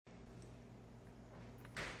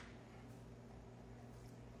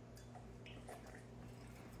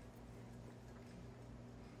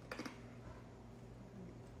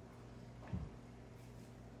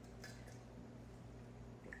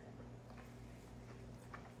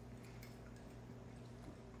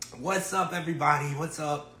What's up, everybody? What's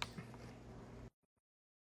up?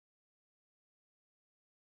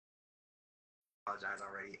 I apologize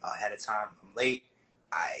already ahead of time. I'm late.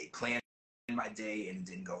 I planned my day and it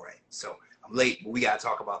didn't go right. So I'm late, but we got to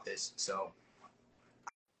talk about this. So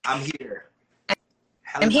I'm here.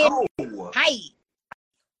 I'm here. Hello. Hi.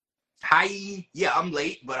 Hi. Yeah, I'm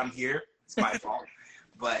late, but I'm here. It's my fault.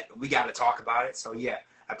 But we got to talk about it. So yeah,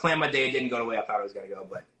 I planned my day. It didn't go the way I thought it was going to go,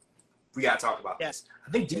 but we got to talk about this.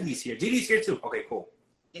 I think DeeDee's here. DeeDee's here too. Okay, cool.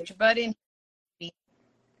 Get your butt in.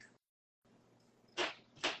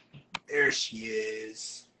 There she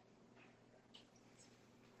is.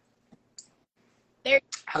 There.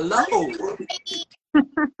 Hello.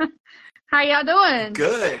 How y'all doing?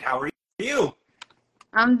 Good. How are you?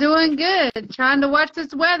 I'm doing good. Trying to watch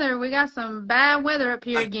this weather. We got some bad weather up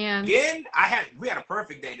here again. Again? We had a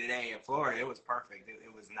perfect day today in Florida. It was perfect.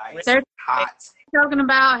 It was nice. They're hot. Talking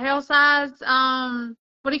about hell size.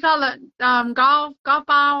 What do you call it? Golf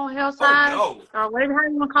ball hell size, Oh, no. or whatever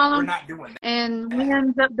you want to call them. We're not doing that. And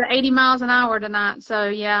winds up to 80 miles an hour tonight. So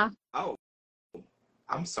yeah. Oh,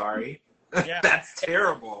 I'm sorry. Yeah. That's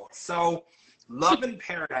terrible. So, Love in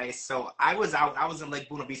Paradise. So I was in Lake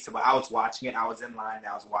Buena Vista, but I was watching it. I was in line and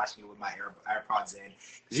I was watching it with my AirPods in.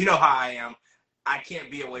 Because you know how I am. I can't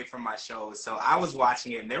be away from my shows. So I was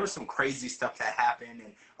watching it and there was some crazy stuff that happened.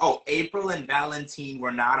 And April and Valentine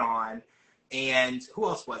were not on. And who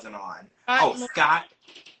else wasn't on? Scott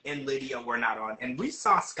and Lydia were not on. And we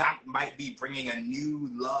saw Scott might be bringing a new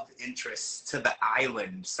love interest to the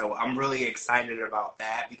island. So I'm really excited about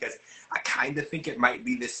that because I kind of think it might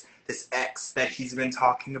be this ex that he's been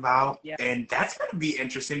talking about. Yeah. And that's going to be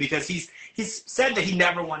interesting because he's said that he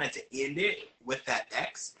never wanted to end it with that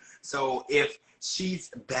ex. So if she's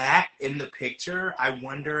back in the picture, I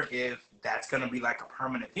wonder if that's going to be like a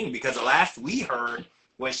permanent thing because the last we heard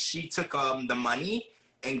was she took the money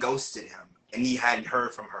and ghosted him and he hadn't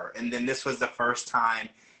heard from her. And then this was the first time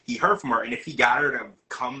he heard from her. And if he got her to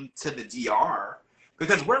come to the DR,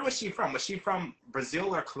 because where was she from? Was she from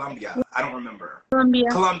Brazil or Colombia? I don't remember.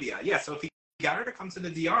 Colombia, yeah. So if he got her to come to the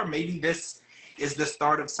DR, maybe this is the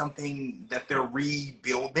start of something that they're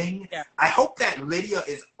rebuilding. Yeah. I hope that Lydia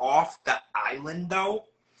is off the island though,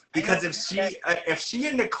 because if she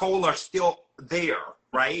and Nicole are still there,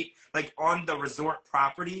 right? Like on the resort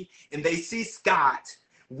property, and they see Scott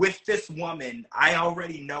with this woman, I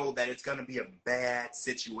already know that it's going to be a bad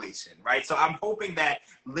situation, right? So I'm hoping that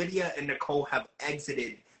Lydia and Nicole have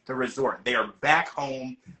exited the resort. They are back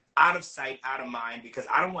home, out of sight, out of mind, because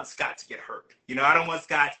I don't want Scott to get hurt. You know, I don't want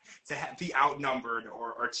Scott to be outnumbered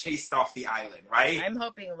or chased off the island, right? I'm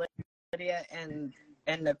hoping Lydia and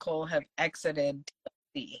Nicole have exited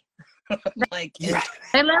the sea.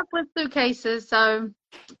 They left with suitcases, so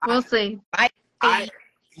we'll see.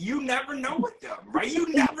 You never know with them, right?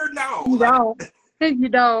 You never know. You don't. You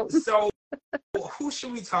don't. So who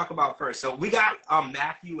should we talk about first? So we got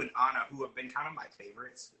Matthew and Anna, who have been kind of my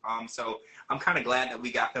favorites. So I'm kind of glad that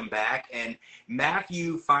we got them back. And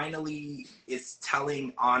Matthew finally is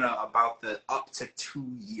telling Anna about the up to 2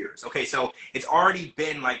 years. Okay, so it's already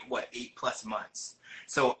been like, what, 8+ months.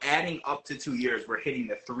 So adding up to 2 years, we're hitting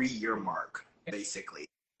the 3-year mark, basically.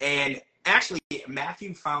 And actually,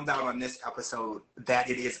 Matthew found out on this episode that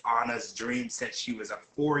it is Anna's dream since she was a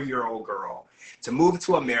 4-year-old girl to move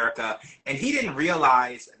to America. And he didn't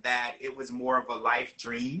realize that it was more of a life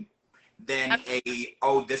dream than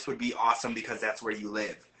this would be awesome because that's where you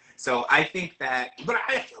live. So I think that, but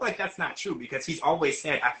I feel like that's not true because he's always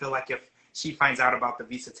said, I feel like if she finds out about the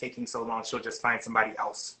visa taking so long, she'll just find somebody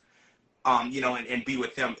else. And be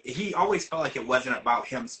with them. He always felt like it wasn't about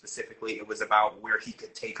him specifically. It was about where he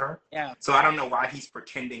could take her. Yeah. So I don't know why he's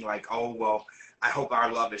pretending like, oh, well, I hope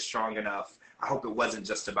our love is strong enough. I hope it wasn't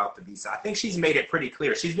just about the visa. I think she's made it pretty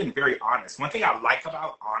clear. She's been very honest. One thing I like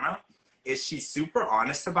about Anna is she's super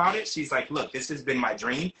honest about it. She's like, look, this has been my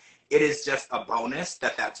dream. It is just a bonus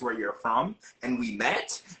that that's where you're from. And we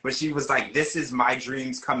met. But she was like, this is my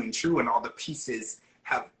dreams coming true and all the pieces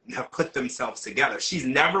have put themselves together. She's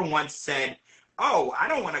never once said, oh, I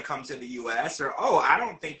don't want to come to the U.S. or, oh, I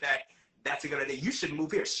don't think that that's a good idea. You should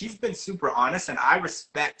move here. She's been super honest, and I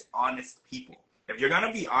respect honest people. If you're going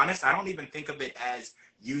to be honest, I don't even think of it as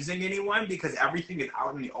using anyone because everything is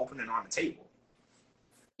out in the open and on the table.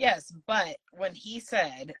 Yes, but when he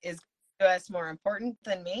said, is the U.S. more important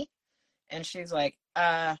than me? And she's like,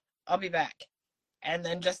 I'll be back. And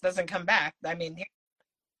then just doesn't come back. I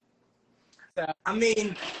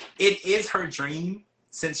mean, it is her dream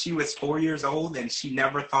since she was 4 years old, and she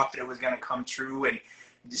never thought that it was going to come true. And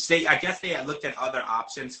I guess they had looked at other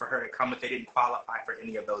options for her to come, but they didn't qualify for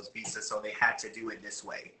any of those visas, so they had to do it this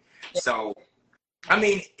way. Yeah. So I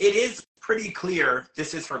mean, it is pretty clear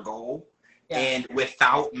this is her goal. Yeah. And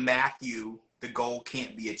without Matthew, the goal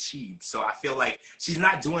can't be achieved. So I feel like she's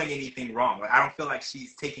not doing anything wrong. Like, I don't feel like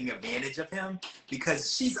she's taking advantage of him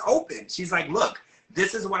because she's open. She's like, look,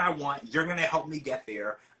 this is what I want. You're going to help me get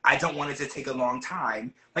there. I don't want it to take a long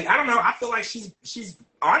time. Like, I don't know. I feel like she's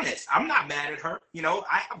honest. I'm not mad at her. You know,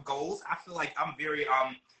 I have goals. I feel like I'm very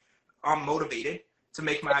motivated to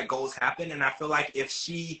make my goals happen. And I feel like if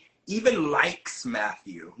she even likes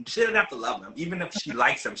Matthew, she doesn't have to love him. Even if she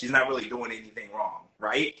likes him, she's not really doing anything wrong,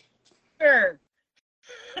 right? Sure.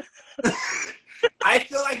 I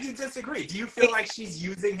feel like you disagree. Do you feel like she's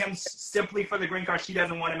using him simply for the green card? She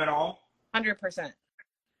doesn't want him at all? 100%.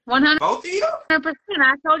 100%. Both of you?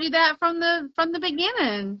 I told you that from the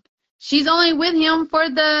beginning. She's only with him for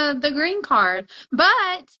the green card,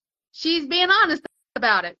 but she's being honest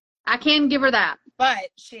about it. I can give her that. But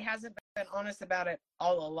she hasn't been honest about it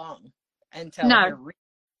all along until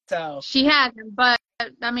so she hasn't. But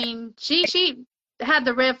I mean, she had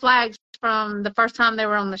the red flags from the first time they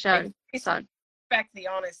were on the show. I respect the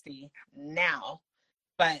honesty now,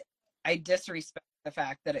 but I disrespect the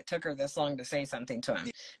fact that it took her this long to say something to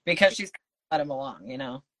him because she's let him along, you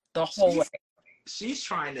know, the whole way. She's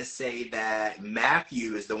trying to say that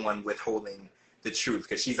Matthew is the one withholding the truth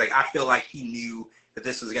because she's like, I feel like he knew that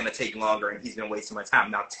this was going to take longer and he's been wasting my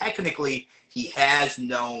time. Now, technically, he has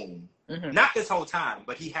known, not this whole time,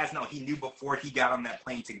 but he has known. He knew before he got on that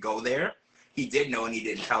plane to go there. He did know and he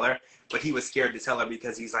didn't tell her, but he was scared to tell her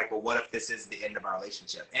because he's like, well, what if this is the end of our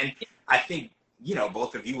relationship? And I think, you know,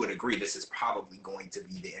 both of you would agree this is probably going to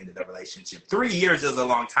be the end of the relationship. 3 years is a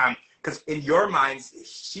long time because in your minds,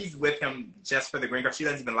 she's with him just for the green card. She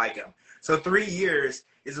doesn't even like him. So 3 years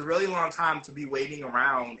is a really long time to be waiting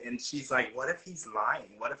around. And she's like, what if he's lying?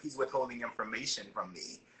 What if he's withholding information from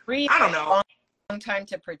me? I don't know. Long time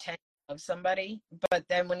to pretend you love somebody, but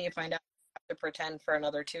then when you find out you have to pretend for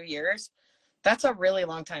another 2 years, that's a really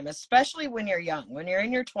long time, especially when you're young. When you're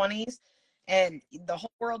in your 20s and the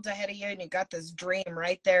whole world's ahead of you and you got this dream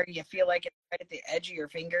right there, you feel like it's right at the edge of your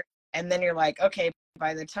finger. And then you're like, okay,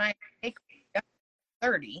 by the time I'm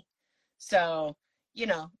 30, so you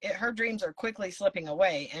know, her dreams are quickly slipping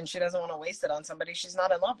away and she doesn't want to waste it on somebody she's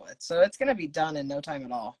not in love with. So it's going to be done in no time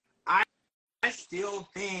at all. I still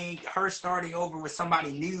think her starting over with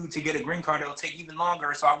somebody new to get a green card, it'll take even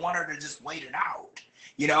longer. So I want her to just wait it out,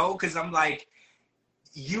 you know, because I'm like,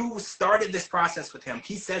 you started this process with him.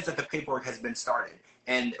 He says that the paperwork has been started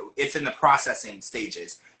and it's in the processing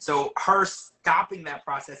stages. So her stopping that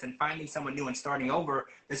process and finding someone new and starting over,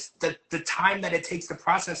 the time that it takes to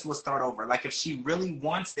process will start over. Like if she really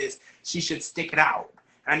wants this, she should stick it out.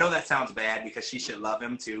 And I know that sounds bad because she should love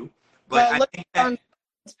him too. But well, I think that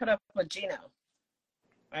let's put up with Gino.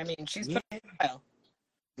 I mean, she's put up a while.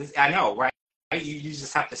 I know, right? You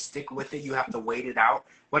just have to stick with it. You have to wait it out.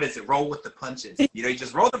 What is it? Roll with the punches. You know, you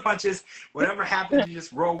just roll the punches. Whatever happens, you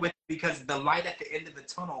just roll with it because the light at the end of the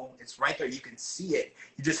tunnel, it's right there. You can see it.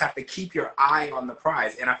 You just have to keep your eye on the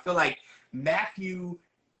prize. And I feel like Matthew,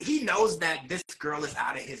 he knows that this girl is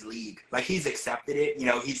out of his league. Like, he's accepted it. You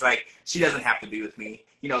know, he's like, she doesn't have to be with me.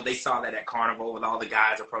 You know, they saw that at Carnival with all the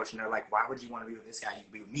guys approaching her. Like, why would you want to be with this guy? You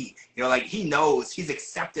can be with me. You know, like, he knows, he's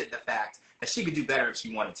accepted the fact that she could do better if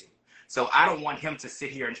she wanted to. So I don't want him to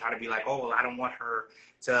sit here and try to be like, oh, well, I don't want her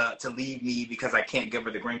to leave me because I can't give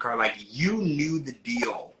her the green card. Like, you knew the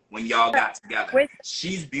deal when y'all got together.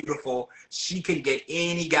 She's beautiful. She can get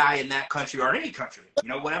any guy in that country or any country, you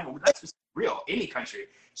know, whatever. That's just real, any country.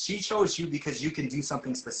 She chose you because you can do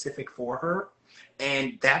something specific for her.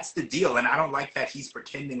 And that's the deal. And I don't like that he's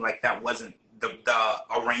pretending like that wasn't the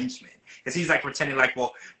arrangement. Because he's like pretending like,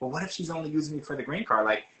 well, what if she's only using me for the green card?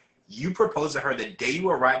 Like, you proposed to her the day you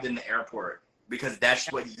arrived in the airport because that's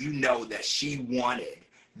what you know that she wanted.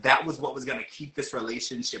 That was what was going to keep this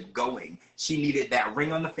relationship going. She needed that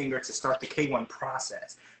ring on the finger to start the K1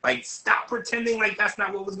 process. Like, stop pretending like that's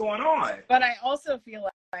not what was going on. But I also feel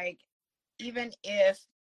like even if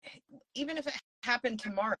it happened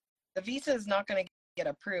tomorrow, the visa is not going to get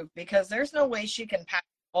approved because there's no way she can pass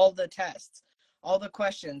all the tests, all the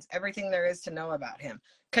questions, everything there is to know about him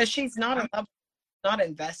because she's not in love. Not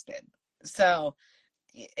invested, so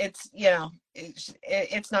it's, you know,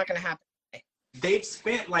 it's not going to happen. They've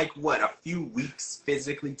spent like what, a few weeks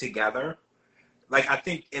physically together. Like, I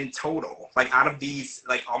think in total, like out of these,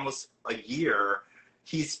 like almost a year,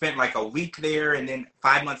 he spent like a week there, and then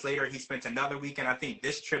 5 months later he spent another week, and I think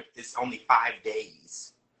this trip is only 5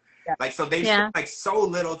 days. Yeah. Like, so they spent like so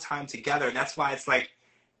little time together. That's why it's like,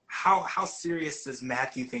 how serious does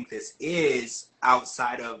Matthew think this is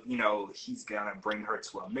outside of, you know, he's going to bring her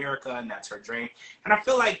to America and that's her dream. And I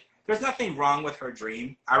feel like there's nothing wrong with her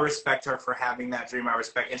dream. I respect her for having that dream. I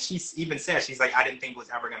respect, and she even said, she's like, I didn't think it was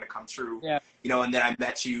ever going to come true. Yeah. You know, and then I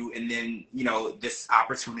met you, and then, you know, this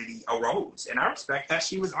opportunity arose, and I respect that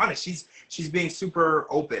she was honest. She's being super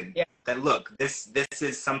open. Yeah. That look, this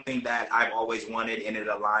is something that I've always wanted, and it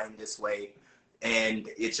aligned this way, and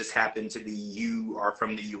it just happened to be you are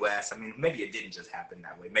from the U.S. I mean, maybe it didn't just happen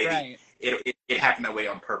that way. Maybe Right. it happened that way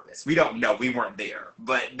on purpose. We don't know. We weren't there,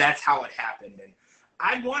 but that's how it happened. And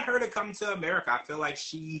I want her to come to America. I feel like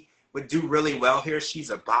she would do really well here. She's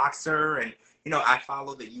a boxer, and you know, I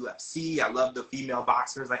follow the UFC. I love the female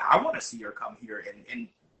boxers. Like, I want to see her come here and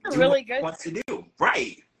do really what good. she wants to do.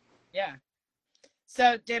 Right. Yeah.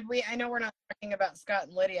 So I know we're not talking about Scott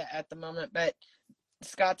and Lydia at the moment, but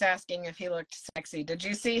Scott's asking if he looked sexy. Did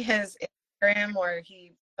you see his Instagram where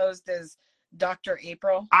he posed as Dr.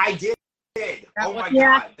 April? I did. Oh my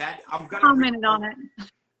God. That I'm gonna Commented on it.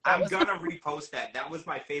 I'm gonna repost that. That was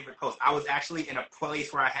my favorite post. I was actually in a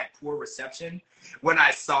place where I had poor reception when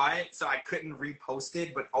I saw it, so I couldn't repost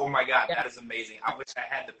it. But oh my God, that is amazing. I wish I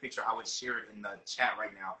had the picture. I would share it in the chat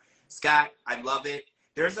right now. Scott, I love it.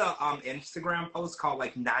 There's a Instagram post called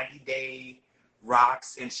like 90 Day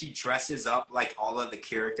Rocks, and she dresses up like all of the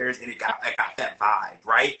characters, and I got that vibe,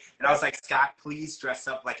 right? And I was like, Scott, please dress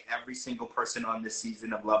up like every single person on this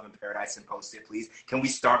season of Love in Paradise and post it, please. Can we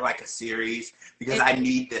start like a series? Because I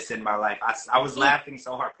need this in my life. I was laughing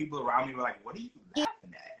so hard. People around me were like, what are you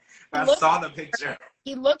laughing at? But I saw the picture.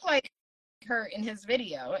 He looked like her in his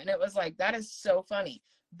video, and it was like, that is so funny.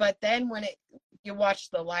 But then when you watch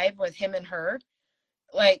the live with him and her,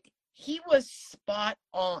 like, he was spot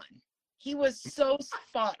on. He was so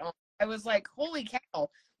spot on. I was like, holy cow.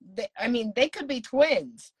 They could be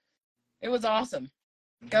twins. It was awesome.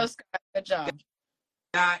 Go, Scott. Good job.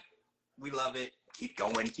 Scott, we love it. Keep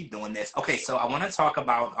going. Keep doing this. Okay, so I want to talk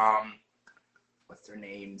about, what's their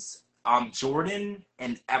names? Jordan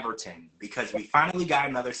and Everton, because we finally got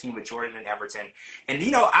another scene with Jordan and Everton. And,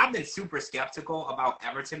 you know, I've been super skeptical about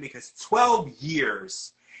Everton because 12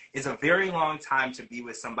 years is a very long time to be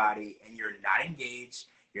with somebody and you're not engaged.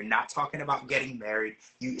 You're not talking about getting married.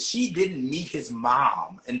 She didn't meet his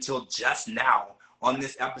mom until just now on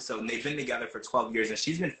this episode, and they've been together for 12 years, and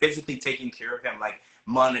she's been physically taking care of him, like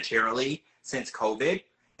monetarily, since COVID.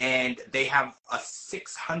 And they have a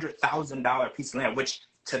 $600,000 piece of land, which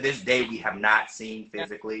to this day we have not seen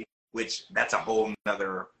physically, which that's a whole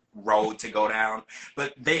nother road to go down.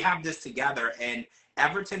 But they have this together, and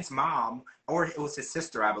Everton's mom, or it was his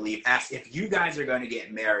sister, I believe, asked if you guys are going to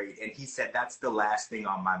get married. And he said, that's the last thing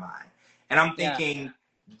on my mind. And I'm thinking,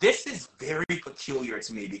 this is very peculiar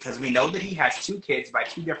to me because we know that he has 2 kids by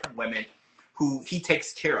 2 different women who he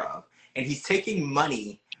takes care of. And he's taking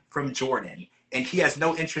money from Jordan. And he has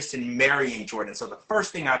no interest in marrying Jordan. So the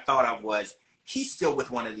first thing I thought of was, he's still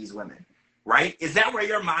with one of these women. Right? Is that where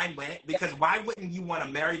your mind went? Because why wouldn't you want to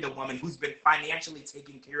marry the woman who's been financially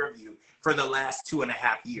taking care of you for the last 2.5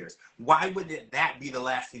 years? Why would that be the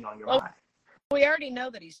last thing on your mind? We already know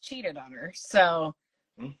that he's cheated on her. So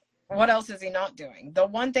what else is he not doing? The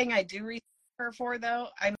one thing I do respect her for, though,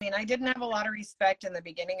 I mean, I didn't have a lot of respect in the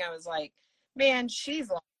beginning. I was like, man, she's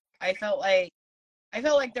lying. I felt like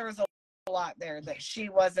there was a lot there that she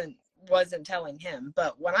wasn't telling him.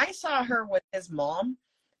 But when I saw her with his mom,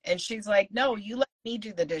 and she's like, no, you let me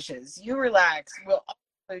do the dishes. You relax. We'll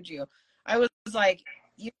include you. I was like,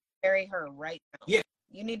 you marry her right now. Yeah.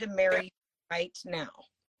 You need to marry right now.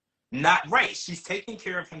 Not right. She's taking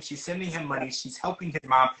care of him. She's sending him money. She's helping his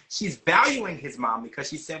mom. She's valuing his mom because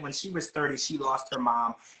she said when she was 30, she lost her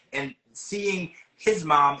mom. And seeing his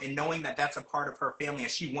mom and knowing that that's a part of her family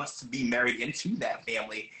and she wants to be married into that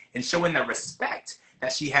family and showing the respect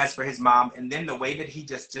that she has for his mom. And then the way that he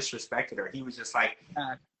just disrespected her, he was just like,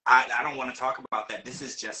 I don't want to talk about that. This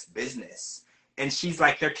is just business. And she's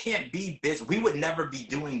like, there can't be business. We would never be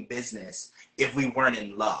doing business if we weren't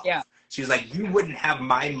in love. Yeah. She was like, you wouldn't have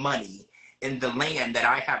my money in the land that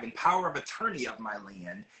I have in power of attorney of my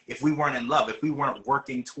land if we weren't in love, if we weren't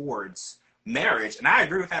working towards marriage. And I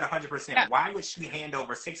agree with that 100%. Yeah. Why would she hand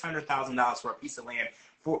over $600,000 for a piece of land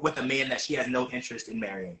with a man that she has no interest in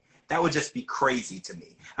marrying? That would just be crazy to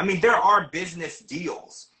me. I mean, there are business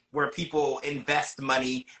deals where people invest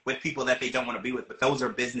money with people that they don't want to be with, but those are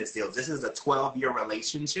business deals. This is a 12-year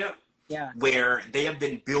relationship where they have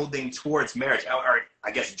been building towards marriage. Or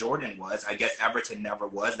I guess Jordan was. I guess Everton never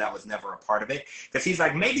was. That was never a part of it. Because he's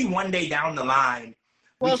like, maybe one day down the line,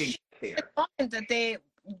 we can get there. That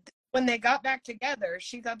when they got back together,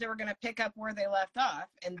 she thought they were going to pick up where they left off,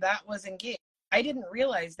 and that was engaged. I didn't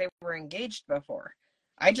realize they were engaged before.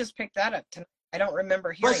 I just picked that up tonight. I don't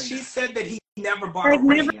remember hearing But she said that he never bought a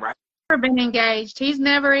ring, right? been engaged. He's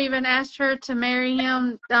never even asked her to marry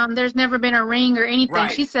him. There's never been a ring or anything.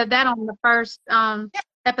 Right. She said that on the first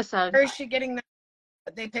episode. Or is she getting that?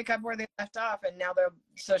 They pick up where they left off, and now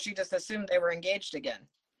so she just assumed they were engaged again.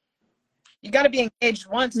 You got to be engaged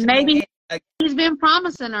once to Maybe be engaged again. He's been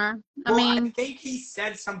promising her. I think he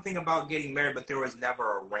said something about getting married, but there was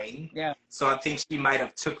never a ring. Yeah. So I think she might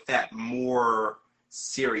have took that more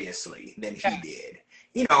seriously than he did.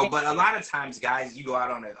 You know, but a lot of times, guys, you go out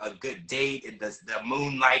on a good date, and the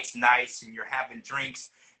moonlight's nice, and you're having drinks,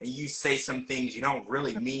 and you say some things you don't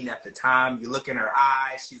really mean at the time. You look in her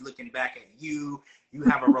eyes, she's looking back at you. You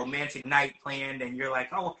have a romantic night planned, and you're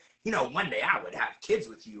like, oh, you know, one day I would have kids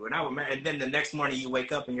with you, and then the next morning you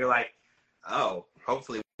wake up and you're like, oh,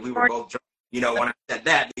 hopefully we were both drunk, you know, when I said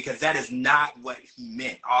that, because that is not what he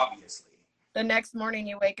meant, obviously. The next morning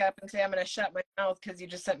you wake up and say, I'm going to shut my mouth because you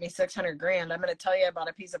just sent me $600,000. I'm going to tell you about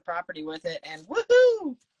a piece of property with it, and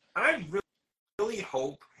woohoo! I really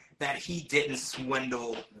hope that he didn't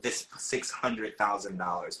swindle this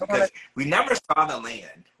 $600,000 because we never saw the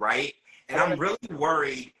land, right? And I'm really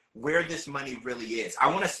worried where this money really is. I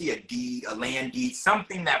want to see a deed, a land deed,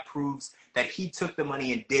 something that proves that he took the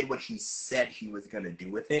money and did what he said he was going to do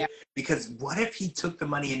with it. Yeah. Because what if he took the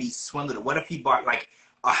money and he swindled it? What if he bought like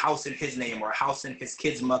a house in his name or a house in his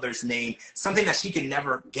kid's mother's name, something that she can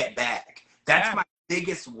never get back? That's my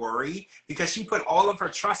biggest worry, because she put all of her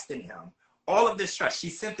trust in him. All of this trust.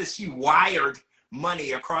 She wired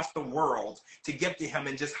money across the world to give to him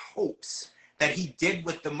in just hopes that he did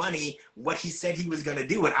with the money what he said he was going to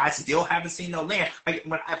do. And I still haven't seen no land. Like,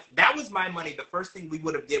 that was my money, the first thing we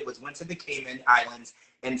would have did was went to the Cayman Islands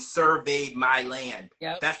and surveyed my land.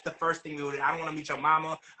 Yep. That's the first thing we would. I don't want to meet your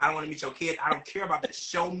mama. I don't want to meet your kid. I don't care about that.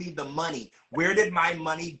 Show me the money. Where did my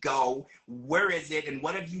money go? Where is it? And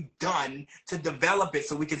what have you done to develop it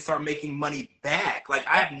so we can start making money back? Like,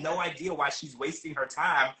 I have no idea why she's wasting her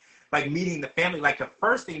time, like, meeting the family. Like, the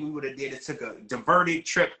first thing we would have did is took a diverted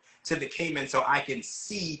trip to the Cayman so I can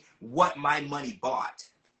see what my money bought.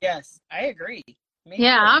 Yes, I agree.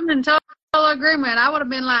 I'm in total agreement. I would have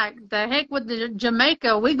been like, the heck with the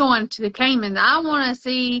Jamaica, we going to the Cayman. I want to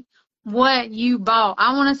see what you bought.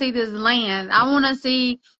 I want to see this land. I want to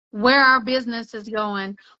see where our business is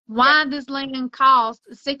going. Why this land cost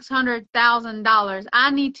 $600,000.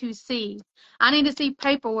 I need to see. I need to see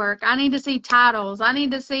paperwork. I need to see titles. I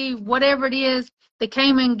need to see whatever it is the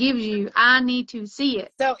Cayman gives you. I need to see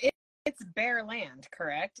it. So it's bare land,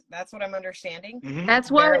 correct? That's what I'm understanding. Mm-hmm.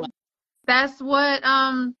 That's what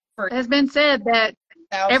has been said, that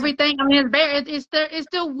everything. I mean, it's bare. It's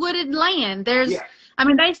still wooded land. I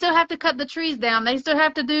mean, they still have to cut the trees down. They still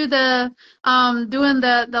have to do the doing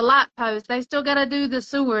the light posts. They still got to do the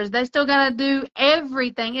sewers. They still got to do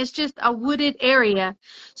everything. It's just a wooded area.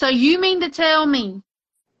 So you mean to tell me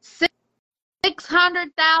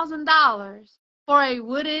 $600,000 for a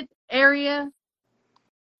wooded area?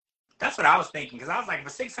 That's what I was thinking, because I was like, for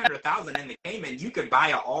 $600,000 in the Cayman, you could buy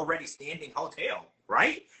an already standing hotel,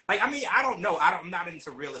 right? Like, I mean, I don't know. I'm not into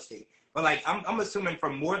real estate, but like, I'm assuming for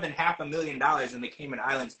more than $500,000 in the Cayman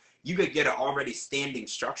Islands, you could get an already standing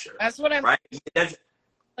structure. That's what I'm. Right?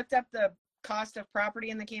 Looked up the cost of property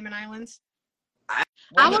in the Cayman Islands. I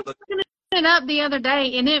was looking it up the other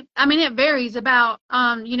day, and it varies about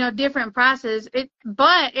different prices.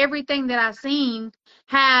 But everything that I seen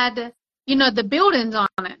had the buildings on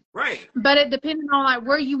it. Right. But it depended on like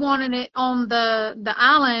where you wanted it on the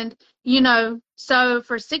island, So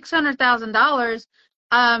for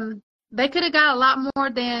 $600,000, they could have got a lot more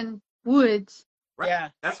than woods. Right. Yeah.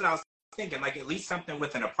 That's what I was thinking. Like, at least something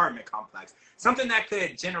with an apartment complex, something that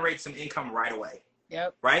could generate some income right away.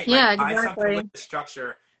 Yep. Right. Yeah. Like, buy exactly. something with the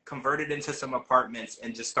structure, convert it into some apartments,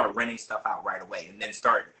 and just start renting stuff out right away, and then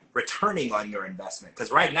start returning on your investment.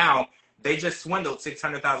 Because right now, they just swindled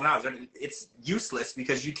 $600,000, and it's useless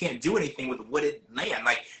because you can't do anything with wooded land.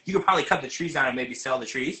 Like, you could probably cut the trees down and maybe sell the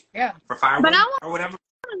trees for firewood or whatever.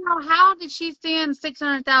 I want to know, how did she send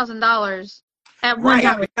 $600,000 at one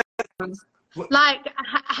time? Like,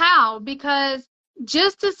 how? Because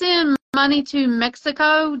just to send money to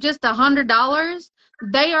Mexico, just $100,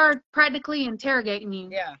 they are practically interrogating you.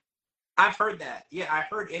 Yeah. I've heard that. Yeah, I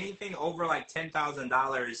heard anything over like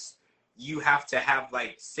 $10,000, you have to have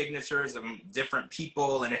like signatures of different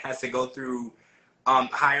people, and it has to go through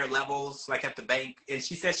higher levels, like at the bank. And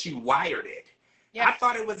she said she wired it. Yeah. I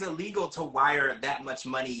thought it was illegal to wire that much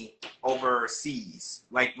money overseas,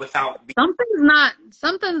 like without.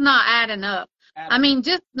 Something's not adding up. I mean,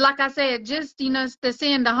 just like I said, to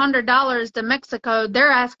send $100 to Mexico,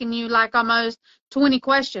 they're asking you like almost 20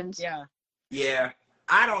 questions. Yeah. Yeah.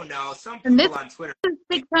 I don't know. Some And this people on Twitter, is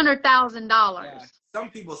 $600,000. Yeah. some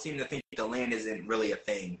people seem to think the land isn't really a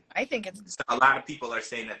thing. I think it's So a lot of people are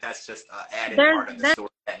saying that that's just an added part of the There's story.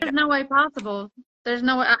 no way possible. There's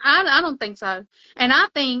no way. I don't think so. And I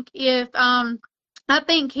think I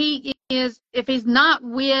think he is, if he's not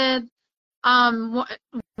with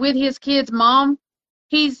his kid's mom,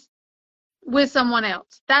 he's with someone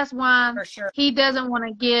else. That's why for sure. he doesn't want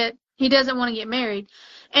to get married.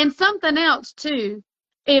 And something else too.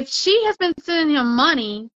 If she has been sending him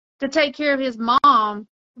money to take care of his mom,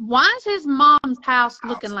 why is his mom's house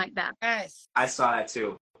looking like that? Yes. I saw that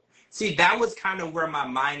too. See, that was kind of where my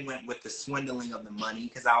mind went with the swindling of the money,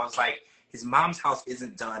 because I was like, his mom's house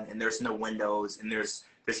isn't done, and there's no windows, and there's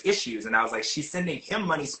issues. And I was like, she's sending him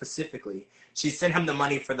money specifically. She sent him the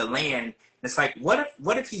money for the land. And it's like, what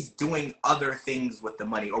if he's doing other things with the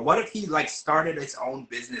money? Or what if he like started his own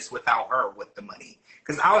business without her with the money?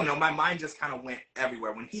 Because I don't know, my mind just kind of went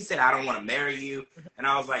everywhere. When he said, I don't want to marry you, and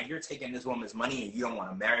I was like, you're taking this woman's money and you don't want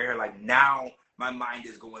to marry her. Like, now my mind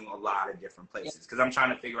is going a lot of different places, because I'm trying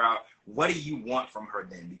to figure out, what do you want from her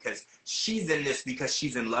then? Because she's in this because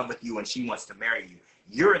she's in love with you and she wants to marry you.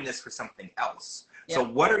 You're in this for something else. Yeah. So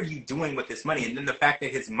what are you doing with this money? And then the fact that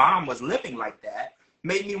his mom was living like that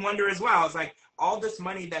made me wonder as well. I was like, all this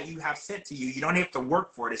money that you have sent to you, you don't have to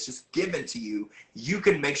work for it. It's just given to you. You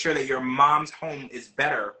can make sure that your mom's home is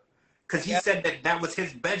better. Because he said that that was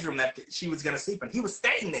his bedroom that she was going to sleep in. He was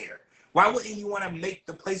staying there. Why wouldn't you want to make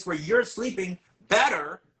the place where you're sleeping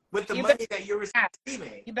better with the money that you're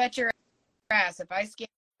receiving? You bet your ass, if I scammed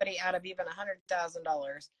somebody out of even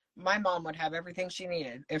 $100,000, my mom would have everything she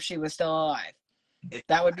needed if she was still alive.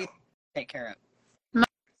 That would be take care of.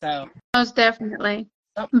 So most definitely.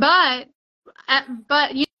 But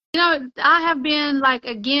you know, I have been like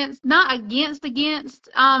not against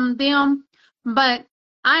them, but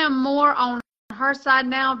I am more on her side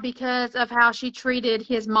now because of how she treated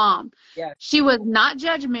his mom. Yeah. She was not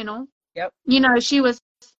judgmental. Yep. You know, she was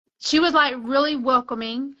like really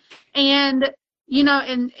welcoming, and you know,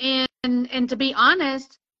 and to be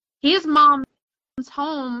honest, his mom's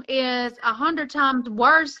home is 100 times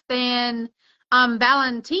worse than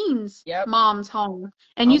Valentine's mom's home.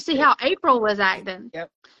 And you see how April was acting.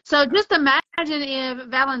 Yep. So just imagine if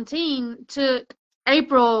Valentine took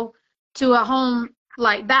April to a home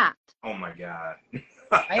like that. Oh my God.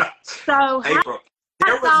 So April.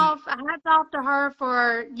 Hats off to her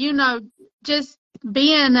for, you know, just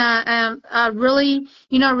being a really,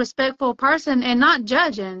 you know, respectful person and not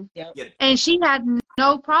judging. Yep. And she had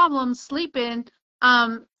no problem sleeping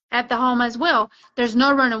at the home as well. There's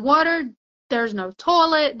no running water. There's no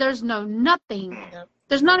toilet. There's no nothing. Yep.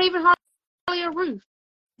 There's not even hardly a roof.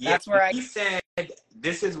 Yeah, that's where he said,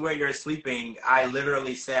 this is where you're sleeping. I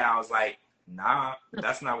literally said, I was like, nah,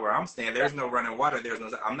 that's not where I'm staying. There's no running water.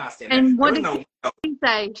 I'm not staying there. And what did she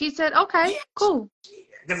say? She said, okay, cool.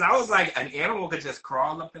 Because I was like, an animal could just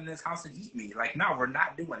crawl up in this house and eat me. Like, no, we're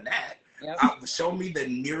not doing that. Yep. Show me the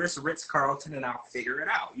nearest Ritz-Carlton and I'll figure it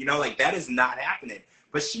out. You know, like, that is not happening.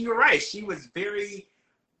 But you're right. She was very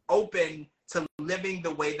open to living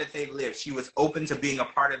the way that they live. She was open to being a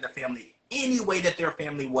part of the family any way that their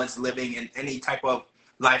family was living, in any type of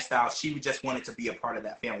lifestyle. She just wanted to be a part of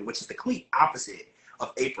that family, which is the complete opposite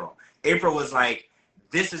of April. April was like,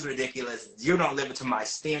 this is ridiculous. You don't live up to my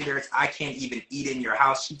standards. I can't even eat in your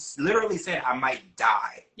house. She literally said, I might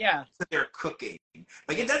die. Yeah. So they're cooking.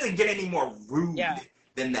 Like, it doesn't get any more rude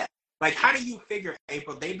than that. Like, how do you figure,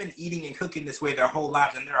 April, they've been eating and cooking this way their whole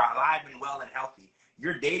lives, and they're alive and well and healthy.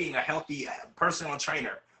 You're dating a healthy personal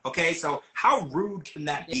trainer. Okay, so how rude can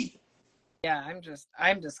that be? Yeah,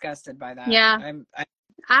 I'm disgusted by that. Yeah.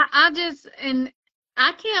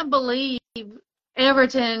 I can't believe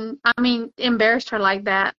Everton, embarrassed her like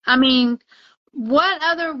that. I mean, what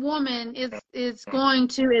other woman is going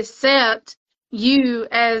to accept you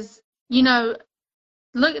as, you know,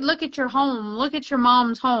 look at your home, look at your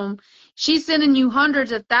mom's home. She's sending you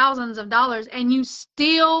hundreds of thousands of dollars, and you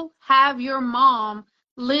still have your mom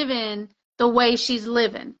living the way she's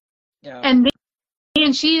living. Yeah. And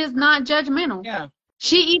then she is not judgmental. Yeah.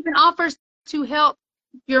 She even offers to help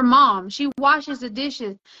your mom. She washes the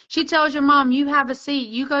dishes. She tells your mom, you have a seat.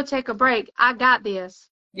 You go take a break. I got this.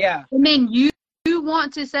 Yeah. And then you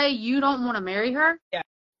want to say you don't want to marry her? Yeah.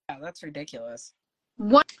 Yeah, that's ridiculous.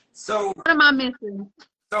 What am I missing?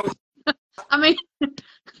 So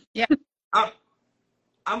yeah.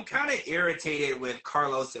 I'm kind of irritated with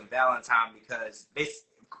Carlos and Valentine, because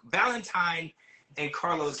Valentine and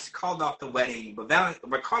Carlos called off the wedding,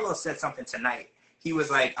 but Carlos said something tonight. He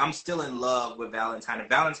was like, I'm still in love with Valentine, and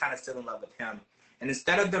Valentine is still in love with him. And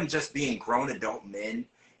instead of them just being grown adult men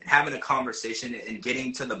and having a conversation and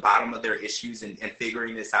getting to the bottom of their issues and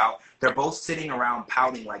figuring this out. They're both sitting around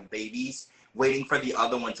pouting like babies, waiting for the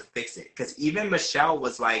other one to fix it. Because even Michelle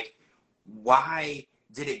was like, why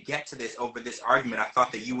did it get to this over this argument? I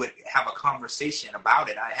thought that you would have a conversation about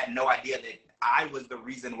it. I had no idea that I was the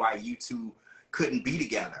reason why you two couldn't be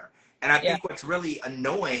together. And I think what's really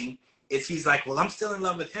annoying is he's like, well, I'm still in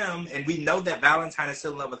love with him. And we know that Valentine is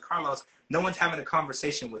still in love with Carlos. No one's having a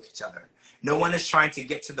conversation with each other. No one is trying to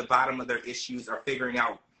get to the bottom of their issues or figuring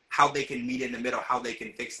out how they can meet in the middle, how they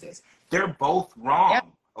can fix this. They're both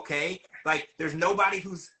wrong, okay? Like, there's nobody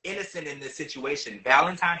who's innocent in this situation.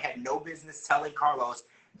 Valentine had no business telling Carlos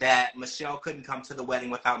that Michelle couldn't come to the wedding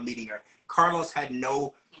without meeting her. Carlos had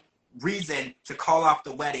no reason to call off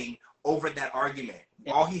the wedding over that argument.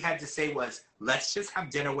 All he had to say was, let's just have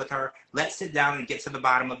dinner with her. Let's sit down and get to the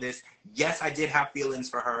bottom of this. Yes, I did have feelings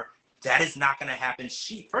for her. That is not going to happen.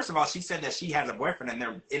 First of all, she said that she has a boyfriend and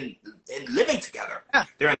they're in living together. Yeah.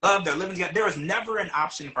 They're in love. They're living together. There was never an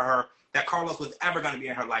option for her that Carlos was ever going to be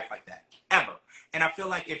in her life like that, ever. And I feel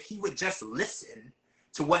like if he would just listen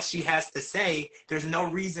to what she has to say, there's no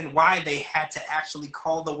reason why they had to actually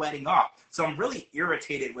call the wedding off. So I'm really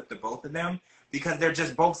irritated with the both of them because they're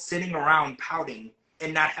just both sitting around pouting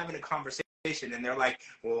and not having a conversation. And they're like,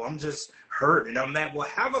 well, I'm just hurt and I'm mad. Well,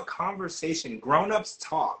 have a conversation. Grown-ups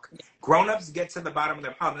talk. Grown-ups get to the bottom of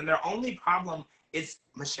their problem. And their only problem is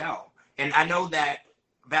Michelle. And I know that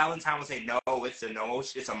Valentine will say, no, it's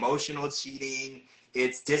emotional cheating.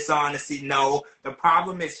 It's dishonesty. No, the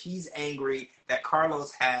problem is he's angry that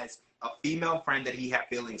Carlos has a female friend that he had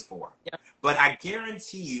feelings for. Yep. But I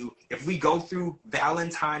guarantee you, if we go through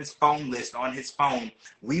Valentine's phone list on his phone,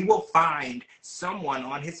 we will find someone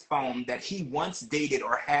on his phone that he once dated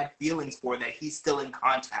or had feelings for that he's still in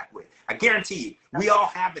contact with. I guarantee you, we all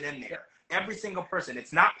have it in there. Every single person.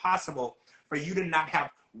 It's not possible for you to not have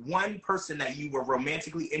one person that you were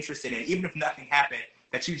romantically interested in, even if nothing happened,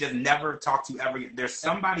 that you just never talked to ever. There's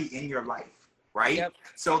somebody in your life. Right? Yep.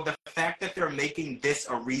 So the fact that they're making this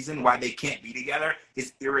a reason why they can't be together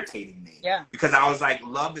is irritating me. Yeah. Because I was like,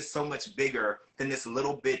 love is so much bigger than this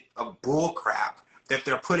little bit of bull crap that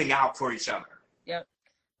they're putting out for each other. Yep.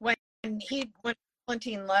 When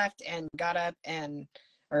Valentine left and got up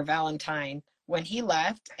or Valentine, when he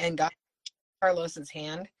left and got Carlos's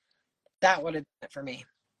hand, that would have been it for me.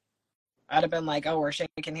 I'd have been like, oh, we're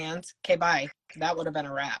shaking hands. Okay, bye. That would have been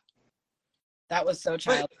a wrap. That was so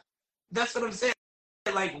childish. That's what I'm saying.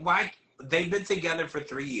 Like, why? They've been together for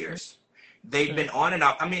 3 years. They've been on and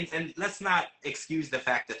off. I mean, and let's not excuse the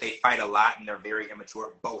fact that they fight a lot and they're very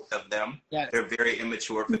immature, both of them. Yes. They're very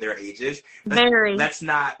immature for their ages. Let's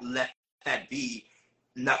not let that be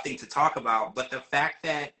nothing to talk about. But the fact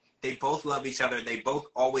that they both love each other, they both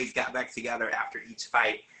always got back together after each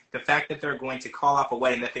fight, the fact that they're going to call off a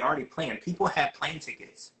wedding that they already planned. People had plane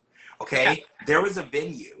tickets, okay? Yeah. There was a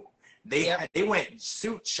venue. They went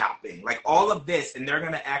suit shopping, like all of this, and they're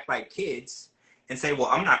going to act like kids and say, well,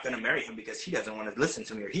 I'm not going to marry him because he doesn't want to listen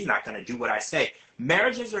to me or he's not going to do what I say.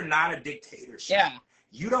 Marriages are not a dictatorship. Yeah.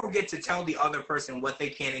 You don't get to tell the other person what they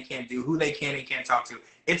can and can't do, who they can and can't talk to.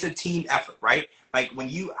 It's a team effort, right? Like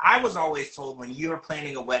I was always told when you're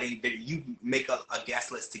planning a wedding that you make a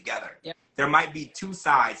guest list together. Yep. There might be two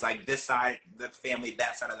sides, like this side, the family,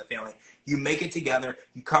 that side of the family. You make it together,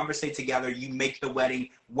 you conversate together, you make the wedding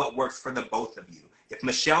what works for the both of you. If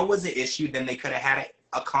Michelle was an issue, then they could have had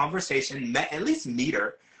a conversation, at least meet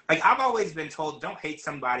her. Like I've always been told, don't hate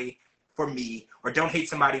somebody for me or don't hate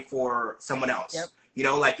somebody for someone else. Yep. You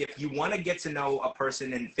know, like if you want to get to know a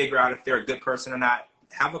person and figure out if they're a good person or not,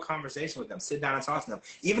 have a conversation with them, sit down and talk to them.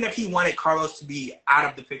 Even if he wanted Carlos to be out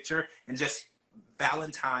of the picture and just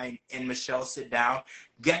Valentine and Michelle sit down,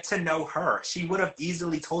 get to know her. She would have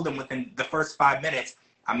easily told him within the first 5 minutes,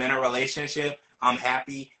 I'm in a relationship, I'm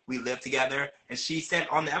happy, we live together. And she said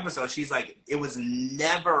on the episode, she's like, it was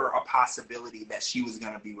never a possibility that she was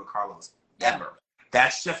going to be with Carlos, ever.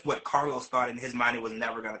 That's just what Carlos thought in his mind. It was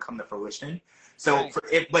never going to come to fruition. So,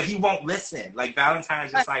 but he won't listen. Like Valentine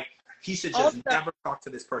is just like, he should just never talk to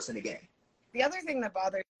this person again. The other thing that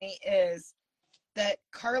bothers me is that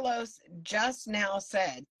Carlos just now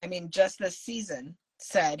said, I mean, just this season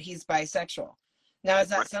said he's bisexual. Now, is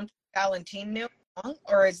that something Valentine knew,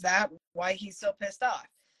 or is that why he's so pissed off?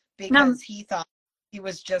 Because he thought he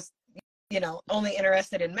was just, only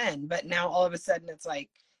interested in men, but now all of a sudden it's like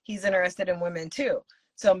he's interested in women too.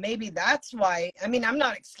 So maybe that's why. I mean, I'm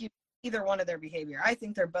not excusing either one of their behavior. I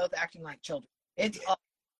think they're both acting like children. It's awful.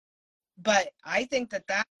 But I think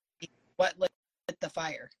that what lit the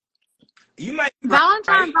fire. You might be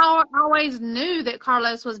Valentine right. always knew that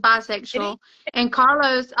Carlos was bisexual, and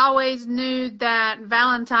Carlos always knew that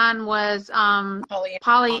Valentine was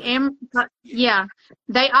polyam. Yeah. Yeah,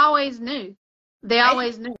 they always knew. They I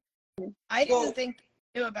always knew. I didn't Well, think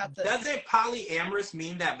they knew about the. doesn't polyamorous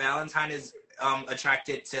mean that Valentine is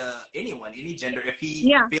attracted to anyone, any gender? If he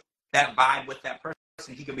Yeah, feels that vibe with that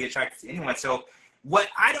person, he could be attracted to anyone. So what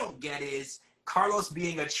I don't get is Carlos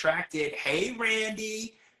being attracted. Hey,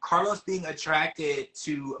 Randy. Carlos being attracted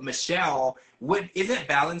to Michelle. Isn't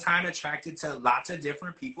Valentine attracted to lots of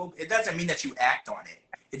different people? It doesn't mean that you act on it.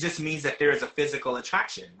 It just means that there is a physical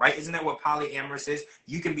attraction, right? Isn't that what polyamorous is?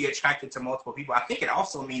 You can be attracted to multiple people. I think it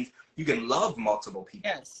also means you can love multiple people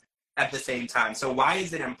Yes. at the same time. So why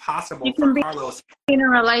is it you impossible for can be Carlos? in a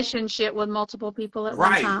relationship with multiple people at one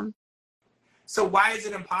Right. time. So why is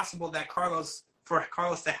it impossible that for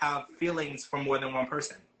Carlos to have feelings for more than one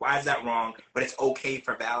person? Why is that wrong? But it's okay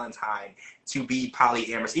for Valentine to be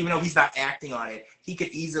polyamorous, even though he's not acting on it. He could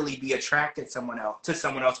easily be attracted to someone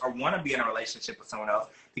else, or want to be in a relationship with someone else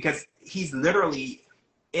because he's literally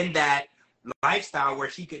in that lifestyle where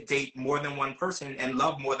he could date more than one person and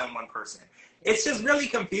love more than one person. It's just really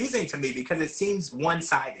confusing to me because it seems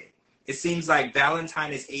one-sided. It seems like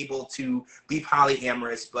Valentine is able to be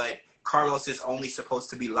polyamorous, but Carlos is only supposed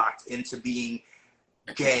to be locked into being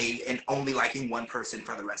gay and only liking one person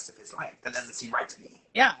for the rest of his life. That doesn't seem right to me.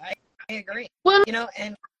 Yeah, I agree. Well,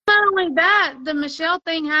 And not only that, the Michelle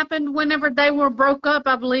thing happened whenever they were broke up.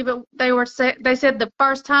 I believe they said the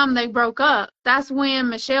first time they broke up, that's when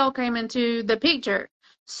Michelle came into the picture.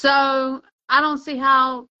 So I don't see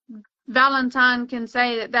how Valentine can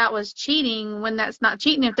say that that was cheating when that's not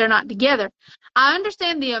cheating if they're not together. I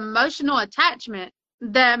understand the emotional attachment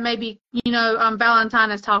that maybe, Valentine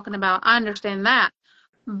is talking about. I understand that.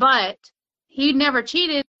 But he never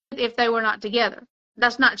cheated if they were not together.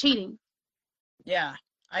 That's not cheating. yeah,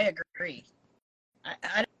 I agree. I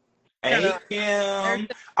don't Hey, know. Kim.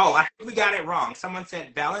 Oh, I think we got it wrong. Someone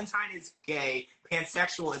said Valentine is gay.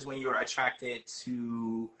 Pansexual is when you're attracted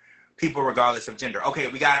to people regardless of gender. Okay,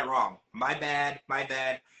 we got it wrong. My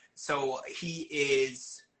bad. So he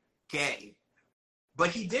is gay. But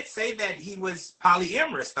he did say that he was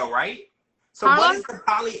polyamorous, though, right? So Carlos? what is the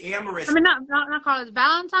polyamorous? I mean, not Carlos.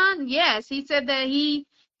 Valentine. Yes, he said that he's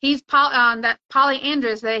that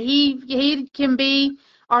polyandrous, that he can be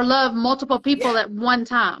or love multiple people at one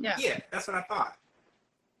time. Yeah, that's what I thought.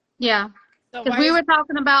 Yeah, So because we were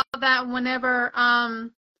talking about that whenever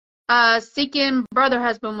Seeking Brother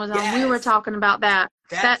Husband was on. We were talking about that.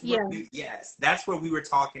 That's what we were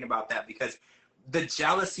talking about, that because the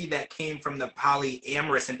jealousy that came from the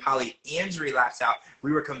polyamorous and polyandry lifestyle,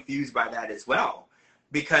 we were confused by that as well.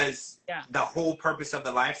 Because the whole purpose of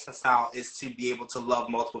the lifestyle is to be able to love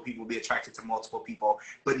multiple people, be attracted to multiple people,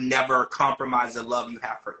 but never compromise the love you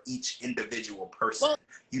have for each individual person. Well,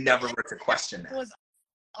 you never were to question that. I was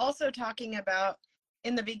also talking about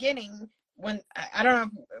in the beginning when, I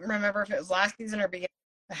don't remember if it was last season or beginning,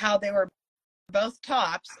 how they were both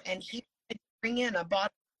tops and he would bring in a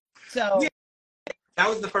bottom. So that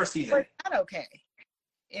was the first season. Was that okay?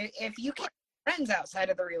 If you can't have friends outside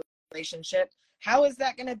of the relationship, how is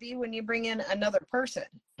that going to be when you bring in another person?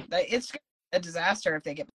 It's a disaster if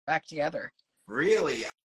they get back together. Really?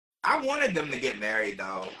 I wanted them to get married,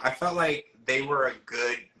 though. I felt like they were a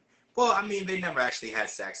good... Well, I mean, they never actually had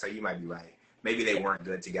sex, so you might be right. Maybe they weren't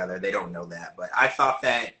good together. They don't know that. But I thought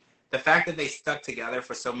that the fact that they stuck together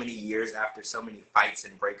for so many years after so many fights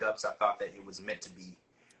and breakups, I thought that it was meant to be.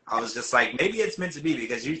 I was just like, maybe it's meant to be,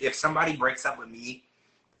 because if somebody breaks up with me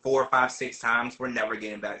 4, 5, 6 times, we're never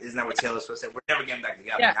getting back. Isn't that what Taylor Swift said? We're never getting back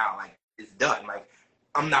together now. Like, it's done. Like,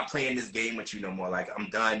 I'm not playing this game with you no more. Like, I'm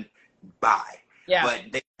done. Bye. Yeah. But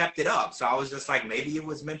they kept it up. So I was just like, maybe it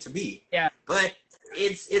was meant to be. Yeah. But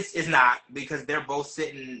it's not, because they're both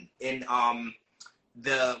sitting in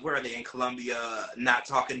where are they, in Colombia, not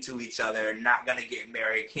talking to each other, not gonna get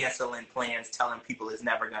married, canceling plans, telling people it's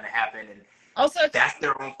never gonna happen, and also that's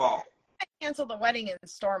their own fault. Cancel the wedding and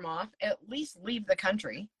storm off. At least leave the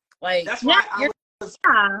country. Like, that's why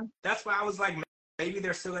I was like, maybe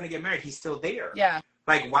they're still gonna get married. He's still there. Yeah.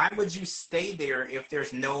 Like, why would you stay there if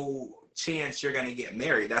there's no chance you're gonna get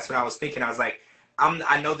married? That's what I was thinking. I was like,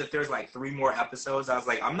 I know that there's like 3 more episodes. I was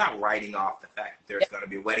like, I'm not writing off the fact that there's gonna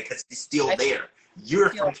be a wedding, because he's still there. You're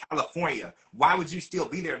from California. Why would you still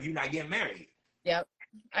be there if you're not getting married? Yep.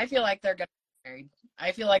 I feel like they're gonna get married.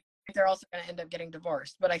 I feel like they're also gonna end up getting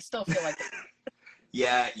divorced, but I still feel like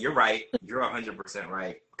yeah, you're right. You're 100%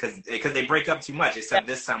 right. Because they break up too much. Except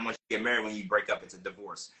this time, once you get married, when you break up, it's a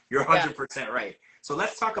divorce. You're 100% right. So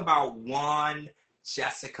let's talk about Juan,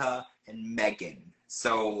 Jessica, and Megan.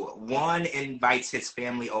 So Juan invites his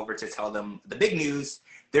family over to tell them the big news.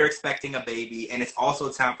 They're expecting a baby, and it's also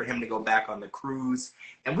time for him to go back on the cruise.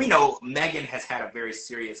 And we know Megan has had a very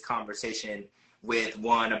serious conversation with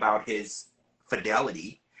Juan about his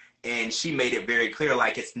fidelity. And she made it very clear,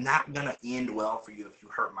 like, it's not going to end well for you if you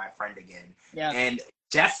hurt my friend again. Yeah. And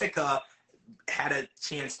Jessica had a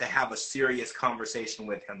chance to have a serious conversation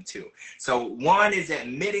with him too. So Juan is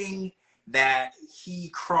admitting that he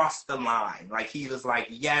crossed the line. Like, he was like,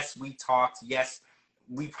 yes, we talked. Yes,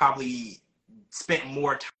 we probably spent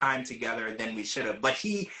more time together than we should have. But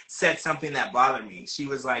he said something that bothered me. She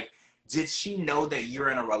was like, did she know that you're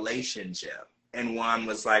in a relationship? And Juan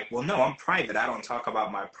was like, well, no, I'm private. I don't talk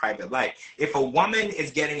about my private life. If a woman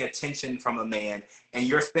is getting attention from a man and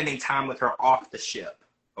you're spending time with her off the ship,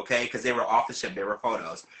 okay, because they were off the ship, they were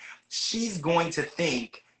photos, she's going to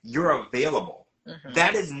think you're available. Mm-hmm.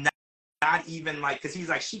 That is not even like, because he's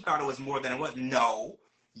like, she thought it was more than it was. No,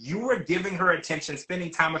 you were giving her attention,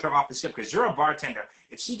 spending time with her off the ship, because you're a bartender.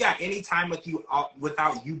 If she got any time with you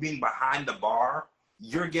without you being behind the bar,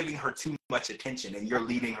 you're giving her too much attention and you're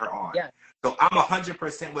leading her on. Yeah. So I'm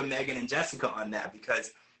 100% with Megan and Jessica on that,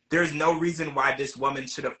 because there's no reason why this woman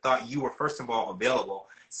should have thought you were, first of all, available,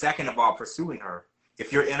 second of all, pursuing her.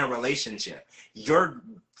 If you're in a relationship, your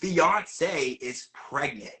fiance is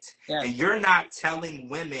pregnant, and you're not telling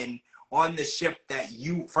women on the ship that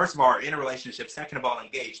you, first of all, are in a relationship, second of all,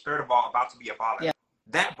 engaged, third of all, about to be a father. Yeah.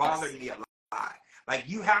 That bothered me a lot. Like,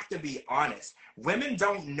 you have to be honest. Women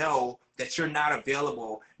don't know that you're not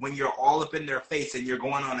available when you're all up in their face and you're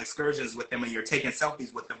going on excursions with them and you're taking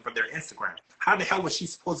selfies with them for their Instagram. How the hell was she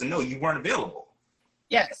supposed to know you weren't available?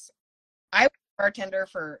 Yes. I was a bartender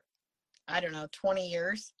for, I don't know, 20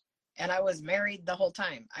 years, and I was married the whole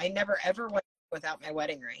time. I never ever went without my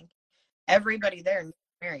wedding ring. Everybody there knew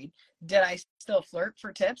I was married. Did I still flirt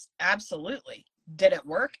for tips? Absolutely. Did it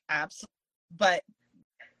work? Absolutely. But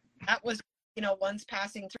that was, you know, once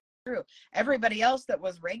passing through. Everybody else that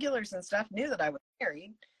was regulars and stuff knew that I was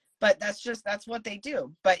married, but that's what they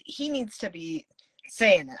do. But he needs to be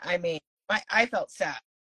saying it. I mean, I felt sad.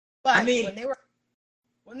 But I mean, when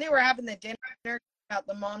they were having the dinner about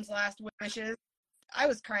the mom's last wishes, I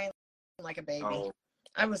was crying like a baby. Oh.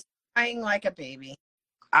 I was crying like a baby.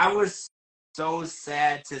 I was so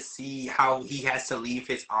sad to see how he has to leave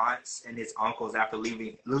his aunts and his uncles after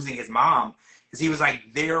losing his mom, because he was like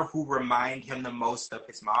there who remind him the most of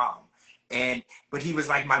his mom. But he was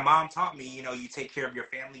like, my mom taught me, you know, you take care of your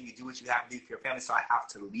family, you do what you have to do for your family, so I have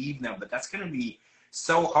to leave them. But that's going to be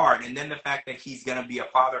so hard. And then the fact that he's going to be a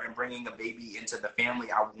father and bringing a baby into the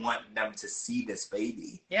family, I want them to see this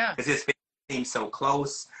baby. Yeah. Because his family seems so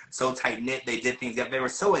close, so tight-knit. They did things that they were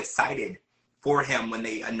so excited for him when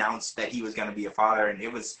they announced that he was going to be a father. And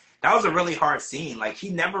that was a really hard scene. Like, he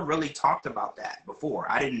never really talked about that before.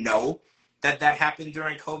 I didn't know that happened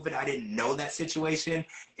during COVID. I didn't know that situation.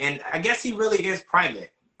 And I guess he really is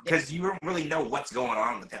private, because you don't really know what's going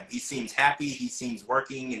on with him. He seems happy. He seems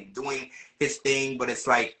working and doing his thing. But it's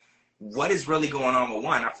like, what is really going on with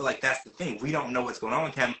Juan? I feel like that's the thing. We don't know what's going on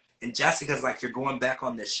with him. And Jessica's like, you're going back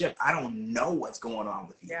on this ship. I don't know what's going on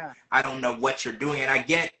with you. Yeah. I don't know what you're doing. And I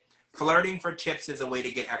get flirting for tips is a way to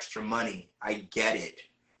get extra money. I get it.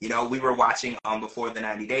 You know, we were watching Before the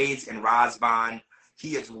 90 Days, and Razvan,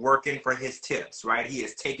 he is working for his tips, right? He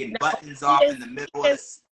is taking buttons off in the middle of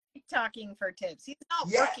this. Talking for tips. He's not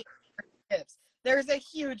working for tips. There's a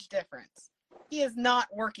huge difference. He is not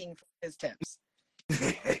working for his tips.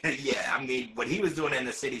 Yeah, I mean, what he was doing in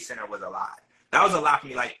the city center was a lot. That was a lot for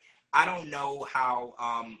me. Like, I don't know how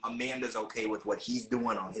Amanda's okay with what he's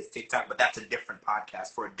doing on his TikTok, but that's a different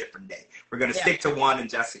podcast for a different day. We're going to stick to Juan and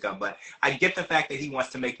Jessica, but I get the fact that he wants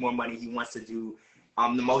to make more money. He wants to do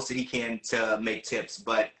the most that he can to make tips,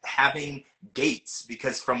 but having dates,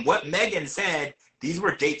 because from what Megan said, these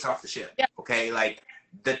were dates off the ship, okay? Like,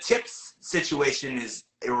 the tips situation is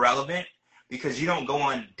irrelevant, because you don't go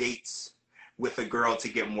on dates with a girl to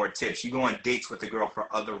get more tips. You go on dates with a girl for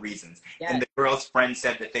other reasons. Yes. And the girl's friend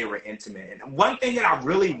said that they were intimate. And one thing that I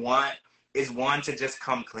really want is Juan to just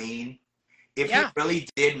come clean. If he really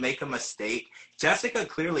did make a mistake, Jessica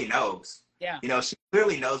clearly knows. Yeah. You know, she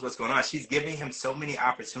clearly knows what's going on. She's giving him so many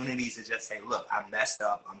opportunities to just say, look, I messed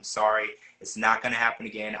up. I'm sorry. It's not going to happen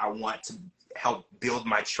again. I want to help build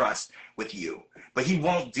my trust with you. But he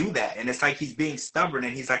won't do that. And it's like he's being stubborn,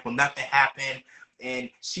 and he's like, well, nothing happened. And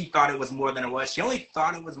she thought it was more than it was. She only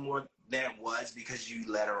thought it was more than it was because you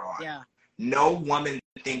let her on. Yeah. No woman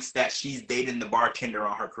thinks that she's dating the bartender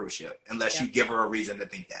on her cruise ship unless you give her a reason to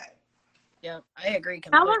think that. Yeah, I agree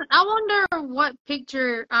completely. I wonder what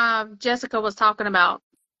picture Jessica was talking about,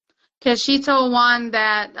 because she told Juan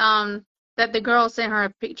that that the girl sent her a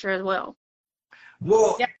picture as well.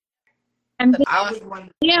 Well, Yeah. And I was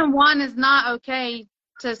wondering. then one is not okay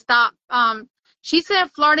to stop. She said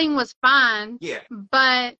flirting was fine, Yeah.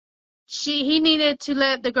 but he needed to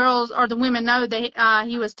let the girls or the women know that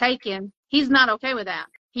he was taken. He's not okay with that.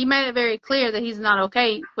 He made it very clear that he's not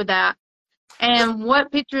okay with that. And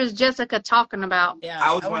what picture is Jessica talking about? Yeah,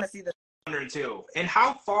 I want to see the. wondering too. And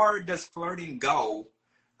how far does flirting go?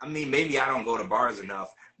 I mean, maybe I don't go to bars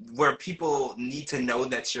enough where people need to know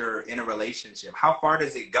that you're in a relationship. How far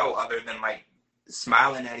does it go other than like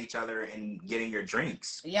smiling at each other and getting your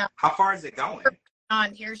drinks? Yeah. How far is it going?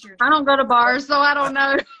 Here's your. I don't go to bars, so I don't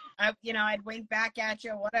know. I'd wink back at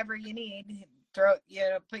you, whatever you need. Put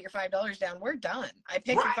your $5 down. We're done. I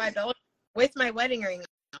pick your $5 with my wedding ring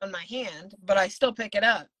on my hand, but I still pick it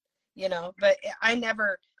up. But I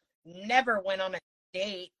never went on a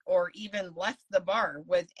date or even left the bar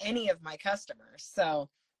with any of my customers. So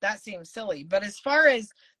that seems silly. But as far as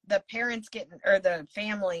the parents or the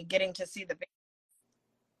family getting to see the baby,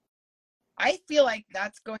 I feel like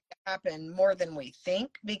that's going to happen more than we think,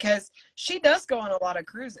 because she does go on a lot of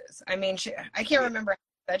cruises. I mean, I can't remember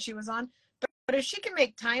that she was on, but if she can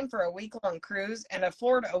make time for a week-long cruise and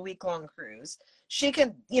afford a week-long cruise, she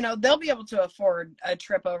can, they'll be able to afford a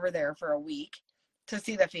trip over there for a week to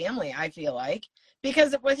see the family, I feel like.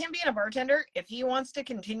 Because with him being a bartender, if he wants to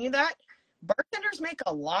continue that, bartenders make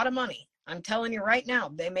a lot of money. I'm telling you right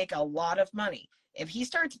now, they make a lot of money. If he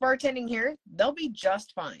starts bartending here, they'll be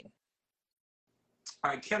just fine.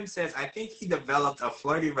 All right, Kim says, I think he developed a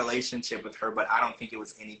flirty relationship with her, but I don't think it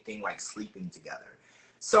was anything like sleeping together.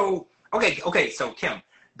 So, okay, so Kim,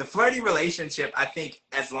 the flirty relationship, I think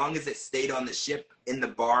as long as it stayed on the ship in the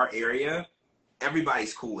bar area,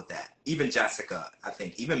 everybody's cool with that. Even Jessica, I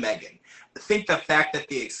think, even Megan. I think the fact that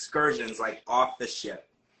the excursions, like off the ship,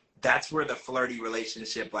 that's where the flirty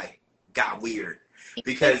relationship like got weird.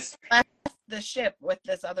 Because he left the ship with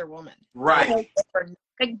this other woman. Right.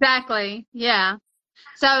 Exactly. Yeah.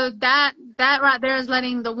 So that right there is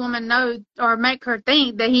letting the woman know or make her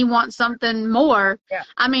think that he wants something more. Yeah.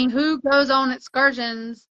 I mean, who goes on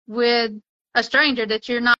excursions with a stranger that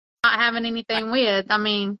you're not having anything with? I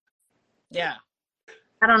mean, yeah.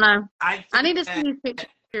 I don't know. I need to see these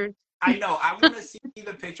pictures. I know. I want to see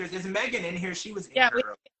the pictures. Is Megan in here? She was in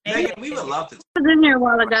here. Megan, we would love to talk. I was in here a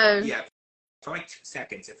while ago. Yeah, for like 2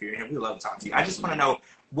 seconds if you're in here. We love to talk to you. I just want to know,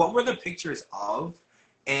 what were the pictures of?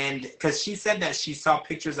 And because she said that she saw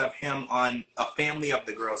pictures of him on a family of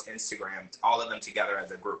the girls' Instagram, all of them together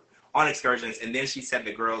as a group on excursions. And then she said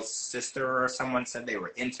the girl's sister or someone said they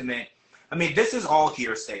were intimate. I mean, this is all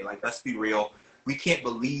hearsay. Like, let's be real. We can't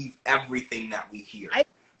believe everything that we hear. I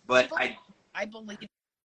believe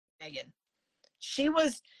Megan. She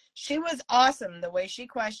was awesome the way she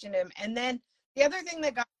questioned him. And then the other thing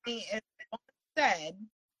that got me is said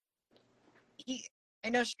I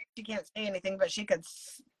know she can't say anything, but she could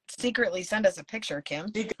secretly send us a picture, Kim.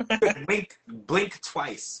 She could blink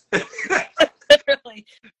twice. Literally,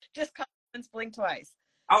 just call once, blink twice.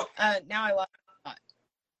 Oh, now I lost my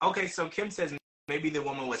thought. Okay, so Kim says maybe the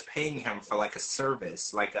woman was paying him for like a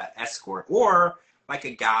service, like an escort or like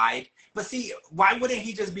a guide. But see, why wouldn't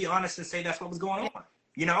he just be honest and say that's what was going on?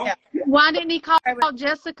 Yeah. Why didn't he call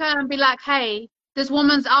Jessica and be like, hey, this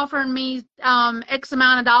woman's offering me X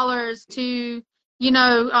amount of dollars to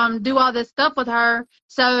do all this stuff with her,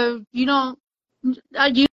 so you don't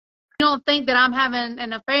think that I'm having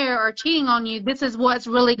an affair or cheating on you. This is what's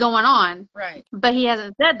really going on. Right. But he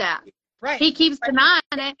hasn't said that. Right. He keeps denying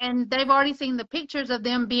it, and they've already seen the pictures of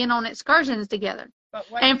them being on excursions together.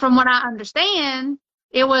 And from what I understand,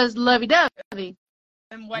 it was lovey-dovey.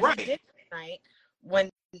 And what he did tonight,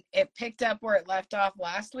 when it picked up where it left off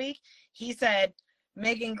last week, he said,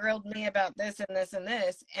 Megan grilled me about this and this and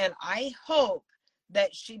this, and I hope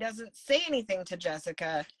that she doesn't say anything to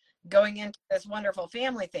Jessica going into this wonderful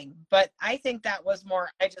family thing. But I think that was more,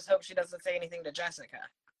 I just hope she doesn't say anything to Jessica.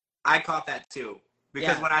 I caught that too.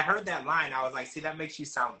 Because when I heard that line, I was like, see, that makes you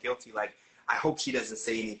sound guilty. Like, I hope she doesn't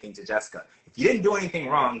say anything to Jessica. If you didn't do anything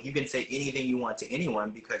wrong, you can say anything you want to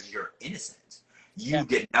anyone because you're innocent. You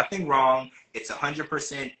did nothing wrong. It's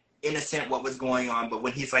 100% innocent what was going on. But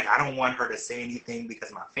when he's like, I don't want her to say anything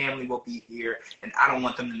because my family will be here and I don't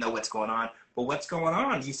want them to know what's going on. But what's going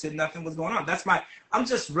on? You said nothing was going on. I'm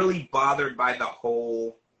just really bothered by the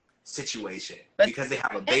whole situation because they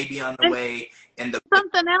have a baby on the way. And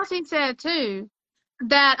something else he said too,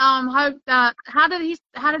 that how did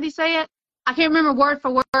he say it? I can't remember word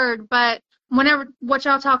for word, but whenever what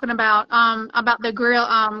y'all talking about the grill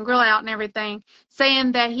out and everything,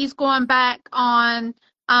 saying that he's going back on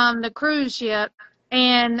the cruise ship,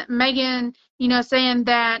 and Megan, saying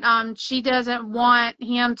that she doesn't want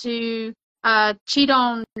him to cheat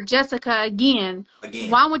on Jessica again.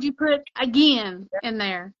 Why would you put again in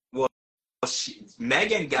there? Well,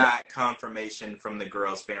 Megan got confirmation from the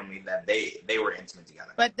girls' family that they were intimate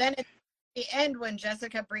together. But then at the end, when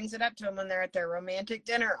Jessica brings it up to him when they're at their romantic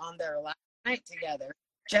dinner on their last night together,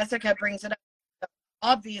 Jessica brings it up.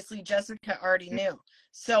 Obviously, Jessica already knew.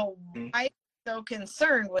 So why so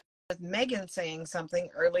concerned with Megan saying something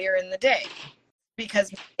earlier in the day?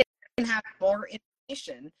 Because Megan has more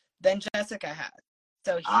information than Jessica has.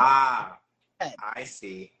 So I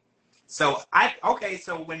see. So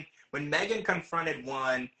so when Megan confronted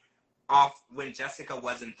one off when Jessica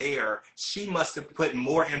wasn't there, she must have put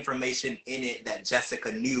more information in it that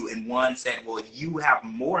Jessica knew, and one said, well, you have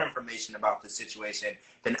more information about the situation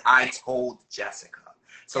than I told Jessica.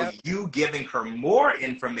 So you giving her more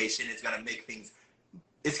information is going to make things,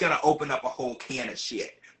 it's going to open up a whole can of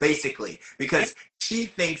shit, basically, because she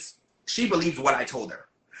believes what I told her.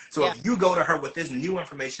 So if you go to her with this new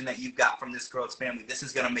information that you've got from this girl's family, this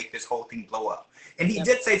is going to make this whole thing blow up. And he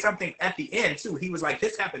did say something at the end, too. He was like,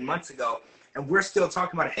 this happened months ago, and we're still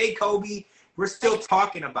talking about it. Hey, Kobe, we're still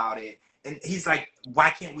talking about it. And he's like, why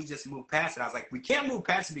can't we just move past it? I was like, we can't move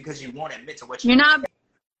past it because you won't admit to what you're not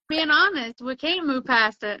being honest. We can't move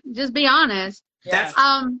past it. Just be honest. Yeah.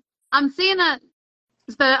 I'm seeing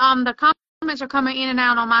the comments are coming in and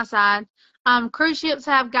out on my side. Cruise ships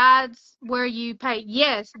have guides where you pay.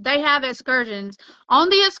 Yes, they have excursions. On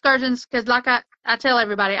the excursions, because like I tell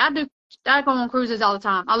everybody, I go on cruises all the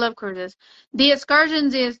time. I love cruises. The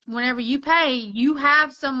excursions is whenever you pay, you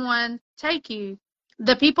have someone take you.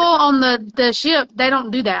 The people on the ship, they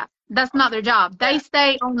don't do that. That's not their job. They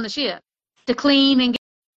stay on the ship to clean and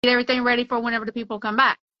get everything ready for whenever the people come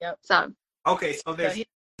back. Yep. So. Okay, so there's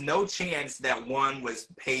no chance that one was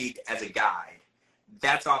paid as a guide.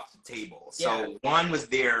 That's off the table. So one was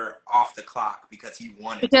there off the clock because he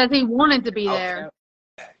wanted to be there.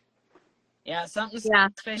 Okay. Yeah, something's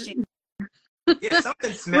fishy. Yeah,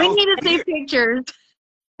 something smells. We need to see pictures.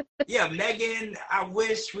 Yeah, Megan, I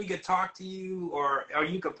wish we could talk to you, or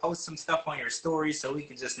you could post some stuff on your story so we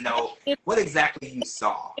could just know what exactly you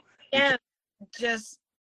saw. Yeah, just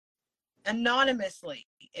anonymously.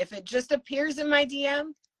 If it just appears in my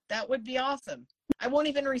DM, that would be awesome. I won't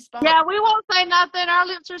even respond. Yeah, we won't say nothing. Our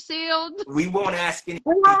lips are sealed. We won't ask anything.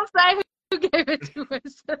 We won't say who gave it to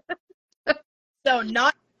us. So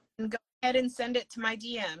go ahead and send it to my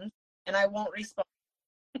DM, and I won't respond.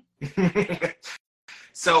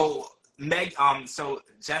 So so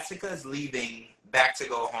Jessica's leaving back to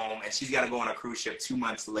go home, and she's got to go on a cruise ship 2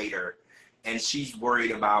 months later, and she's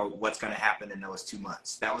worried about what's going to happen in those 2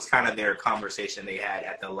 months. That was kind of their conversation they had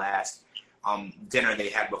at the last dinner they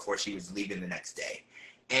had before she was leaving the next day.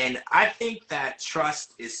 And I think that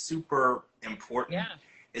trust is super important,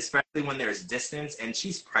 especially when there's distance, and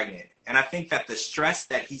she's pregnant. And I think that the stress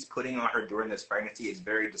that he's putting on her during this pregnancy is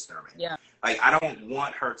very disturbing. Yeah. Like, I don't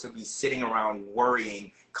want her to be sitting around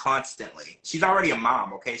worrying constantly. She's already a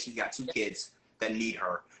mom, okay? She's got 2 kids that need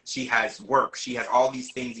her. She has work. She has all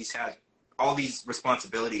these things. She has all these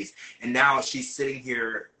responsibilities. And now she's sitting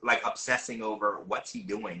here, like, obsessing over what's he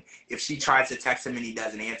doing. If she tries to text him and he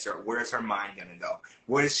doesn't answer, where's her mind going to go?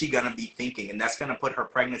 What is she going to be thinking? And that's going to put her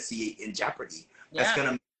pregnancy in jeopardy. Yeah. That's going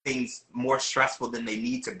to make things more stressful than they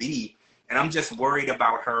need to be. And I'm just worried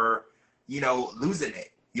about her, losing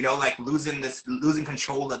it. Like losing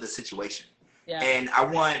control of the situation. Yeah. And I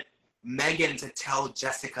want Megan to tell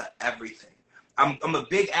Jessica everything. I'm a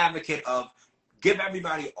big advocate of give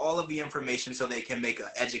everybody all of the information so they can make an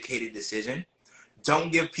educated decision.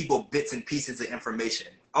 Don't give people bits and pieces of information.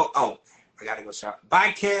 Oh, I gotta go shop.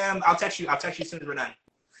 Bye, Kim. I'll text you as soon as we're done.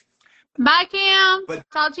 Bye, Kim.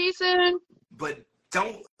 Talk to you soon. But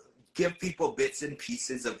don't give people bits and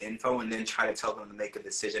pieces of info and then try to tell them to make a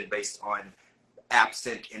decision based on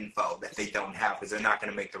absent info that they don't have, because they're not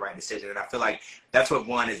going to make the right decision. And I feel like that's what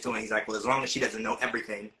one is doing. He's like, well, as long as she doesn't know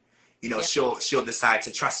everything, she'll decide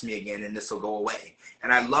to trust me again, and this will go away.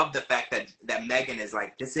 And I love the fact that Megan is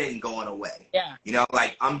like, this ain't going away. Yeah.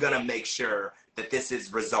 Like, I'm going to make sure that this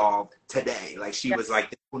is resolved today. Like, she was like,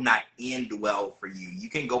 this will not end well for you. You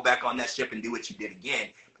can go back on that ship and do what you did again,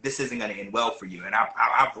 but this isn't going to end well for you. And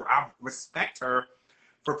I respect her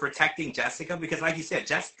for protecting Jessica, because like you said,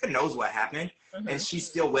 Jessica knows what happened, and she's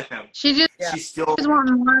still with him. She's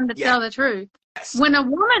wanting to tell the truth. Yes. When a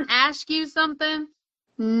woman asks you something,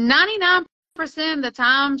 99% of the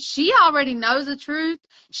time, she already knows the truth.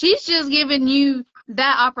 She's just giving you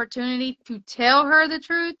that opportunity to tell her the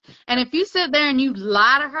truth. And if you sit there and you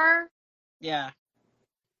lie to her,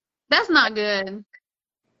 that's not good.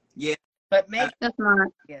 Yeah. But Megan, that's not.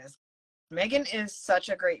 Yes. Megan is such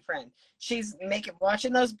a great friend. She's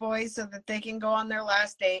watching those boys so that they can go on their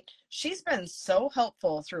last date. She's been so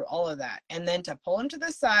helpful through all of that. And then to pull him to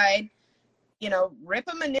the side, you know, rip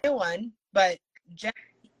him a new one, but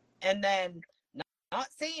and then not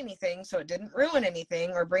say anything so it didn't ruin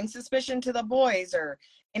anything or bring suspicion to the boys or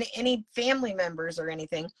any family members or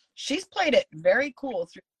anything. She's played it very cool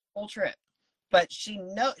through the whole trip. But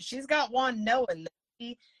she's got Juan knowing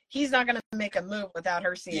that he's not going to make a move without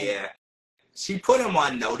her seeing it. She put him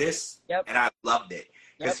on notice, Yep. and I loved it.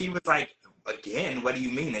 Because he was like, again, what do you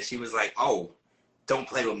mean? And she was like, oh, don't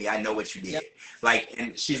play with me. I know what you did. Yep. Like,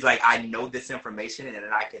 and she's like, I know this information,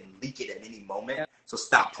 and I can leak it at any moment, Yep. so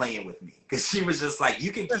stop playing with me. Because she was just like,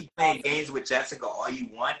 you can keep playing games with Jessica all you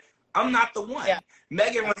want. I'm not the one. Yeah.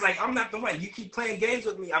 Megan was like, I'm not the one. You keep playing games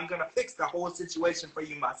with me, I'm going to fix the whole situation for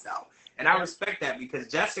you myself. And I respect that because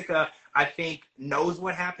Jessica, I think, knows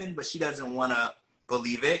what happened, but she doesn't want to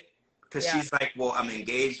believe it. Because she's like, well, I'm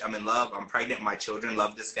engaged, I'm in love, I'm pregnant, my children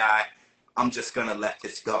love this guy. I'm just going to let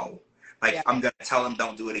this go. Like, I'm going to tell him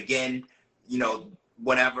don't do it again, you know,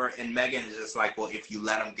 whatever. And Megan is just like, well, if you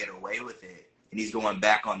let him get away with it, and he's going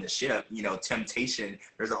back on the ship, you know, temptation,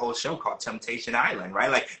 there's a whole show called Temptation Island,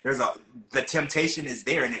 right? Like, the temptation is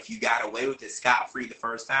there. And if you got away with it scot-free the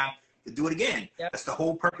first time, you do it again. Yep. That's the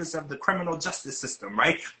whole purpose of the criminal justice system,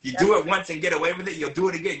 right? You do it once and get away with it, you'll do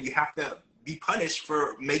it again. You have to be punished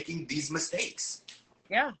for making these mistakes.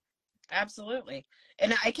 Yeah, absolutely.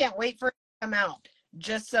 And I can't wait for it to come out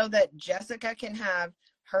just so that Jessica can have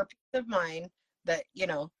her peace of mind that, you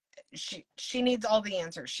know, she needs all the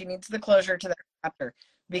answers. She needs the closure to that chapter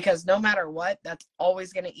because no matter what, that's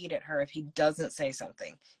always going to eat at her if he doesn't say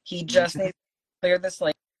something. He just needs to clear the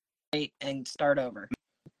slate and start over.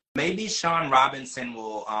 Maybe Sean Robinson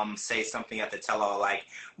will say something at the tell-all like,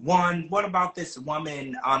 Juan, what about this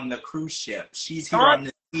woman on the cruise ship? She's here on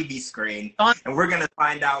the TV screen, and we're going to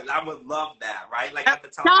find out. I would love that, right? Like at the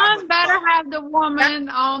tell-all. Sean better have the woman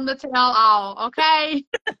on the tell-all, okay?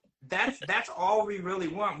 That's all we really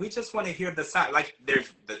want. We just want to hear the side. Like,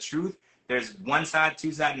 there's the truth. There's one side,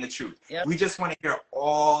 two sides, and the truth. Yep. We just want to hear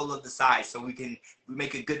all of the sides so we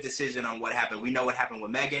make a good decision on what happened. We know what happened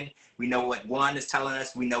with Megan. We know what Juan is telling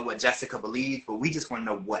us. We know what Jessica believes, but we just want to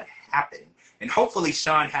know what happened. And hopefully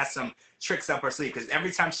Sean has some tricks up her sleeve because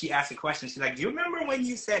every time she asks a question, she's like, do you remember when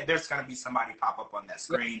you said there's going to be somebody pop up on that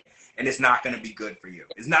screen and it's not going to be good for you?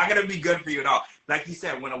 It's not going to be good for you at all. Like you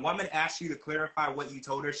said, when a woman asks you to clarify what you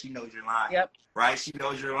told her, she knows you're lying. Yep. Right? She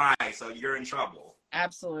knows you're lying, so you're in trouble.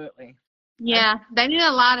 Absolutely. Yeah, they need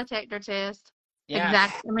a lie detector test. Yeah.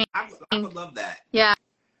 Exactly. I would love that. Yeah.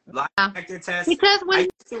 Lie detector test. Because when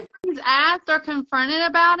he's asked or confronted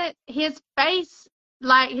about it, his face,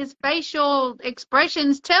 like his facial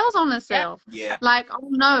expressions tells on itself. Yeah. Like, oh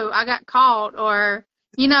no, I got caught. Or,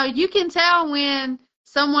 you know, you can tell when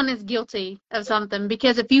someone is guilty of something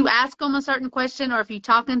because if you ask them a certain question or if you're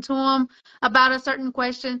talking to them about a certain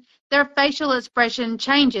question, their facial expression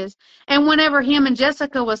changes. And whenever him and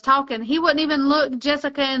Jessica was talking, he wouldn't even look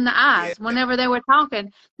Jessica in the eyes whenever they were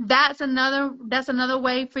talking. That's another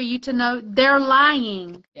way for you to know they're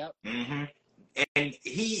lying. Yep. Mm-hmm. And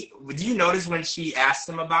do you notice when she asked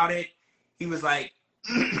him about it, he was like,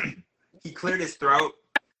 he cleared his throat.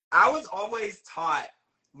 I was always taught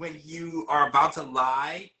when you are about to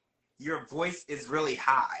lie, your voice is really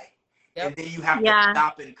high. Yep. And then you have to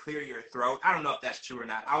stop and clear your throat. I don't know if that's true or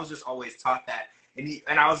not. I was just always taught that.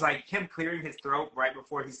 And I was like, him clearing his throat right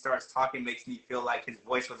before he starts talking makes me feel like his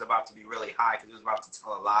voice was about to be really high because he was about to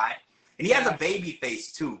tell a lie. And he has a baby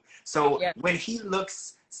face, too. So when he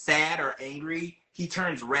looks sad or angry, he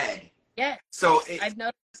turns red. Yeah. So I've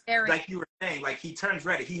noticed like you were saying, like he turns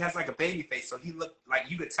red. He has like a baby face. So he looked like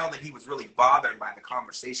you could tell that he was really bothered by the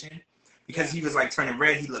conversation because he was like turning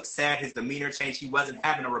red. He looked sad. His demeanor changed. He wasn't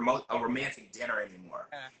having a romantic dinner anymore.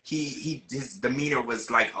 His demeanor was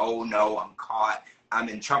like, oh no, I'm caught. I'm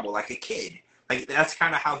in trouble, like a kid. Like that's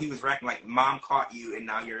kind of how he was reacting. Like mom caught you and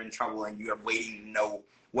now you're in trouble and you're waiting to know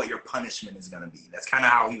what your punishment is going to be. That's kind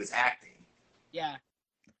of how he was acting. Yeah.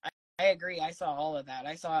 I agree. I saw all of that.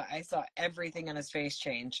 I saw everything in his face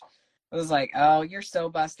change. It was like, oh, you're so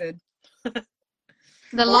busted.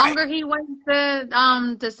 The longer he waits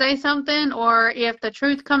to say something, or if the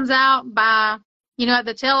truth comes out by, you know, at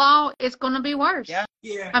the tell-all, it's going to be worse.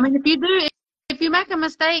 Yeah. I mean, if you make a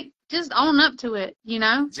mistake, just own up to it, you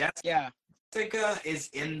know? Jessica is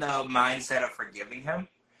in the mindset of forgiving him,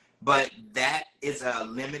 but that is a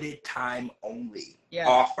limited time only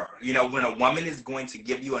offer. You know, when a woman is going to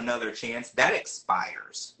give you another chance, that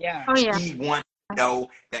expires. Yeah. Oh, yeah. She wants to know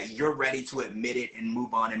that you're ready to admit it and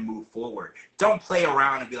move on and move forward. Don't play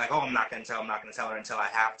around and be like, oh, I'm not going to tell her until I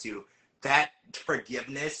have to. that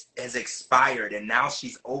forgiveness has expired, and now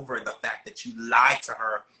she's over the fact that you lied to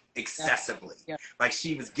her excessively. Yeah. Like,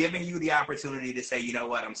 she was giving you the opportunity to say, you know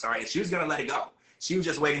what, I'm sorry, and she was gonna let it go. She was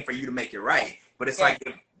just waiting for you to make it right. But it's like,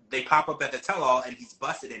 if they pop up at the tell-all and he's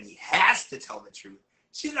busted and he has to tell the truth,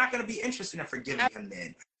 she's not gonna be interested in forgiving him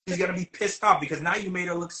then. She's gonna be pissed off because now you made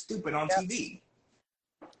her look stupid on TV.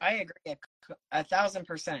 I agree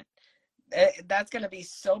 1,000%. That's going to be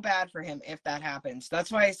so bad for him if that happens.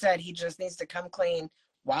 That's why I said he just needs to come clean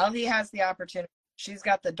while he has the opportunity. She's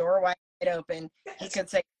got the door wide open. He could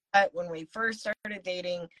say, when we first started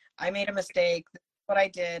dating, I made a mistake. This is what I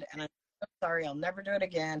did, and I'm so sorry. I'll never do it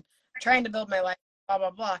again. I'm trying to build my life, blah,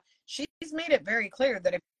 blah, blah. She's made it very clear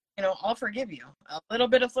that, if I'll forgive you. A little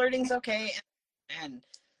bit of flirting's okay, and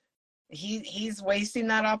he's wasting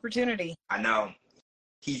that opportunity. I know.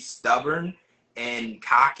 He's stubborn and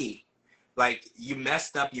cocky. Like, you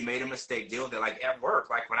messed up, you made a mistake, deal with it. Like, at work,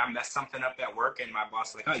 like, when I messed something up at work and my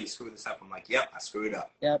boss is like, oh, you screwed this up. I'm like, yep, I screwed it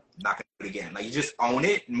up. Yep. I'm not going to do it again. Like, you just own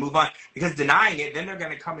it and move on. Because denying it, then they're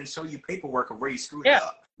going to come and show you paperwork of where you screwed it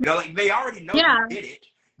up. Like, they already know you did it.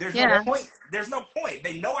 There's no point. There's no point.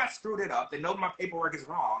 They know I screwed it up. They know my paperwork is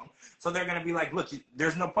wrong. So they're going to be like, look,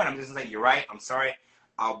 there's no point. I'm just like, you're right. I'm sorry.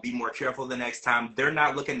 I'll be more careful the next time. They're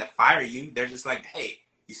not looking to fire you. They're just like, hey,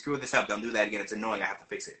 you screwed this up. Don't do that again. It's annoying. I have to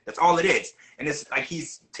fix it. That's all it is. And it's like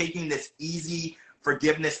he's taking this easy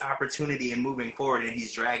forgiveness opportunity and moving forward, and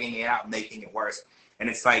he's dragging it out, making it worse. And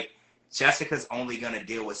it's like, Jessica's only going to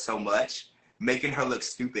deal with so much. Making her look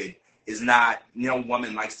stupid is not,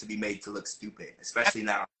 woman likes to be made to look stupid, especially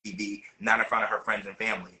not on TV, not in front of her friends and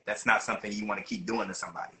family. That's not something you want to keep doing to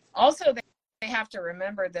somebody. Also, they have to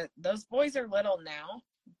remember that those boys are little now,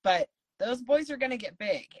 but those boys are going to get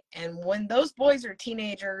big. And when those boys are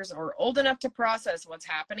teenagers or old enough to process what's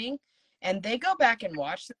happening, and they go back and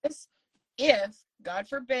watch this, if, God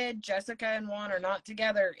forbid, Jessica and Juan are not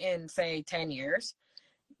together in, say, 10 years,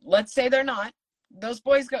 let's say they're not, let's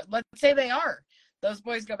say they are, those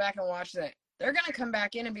boys go back and watch that. They're going to come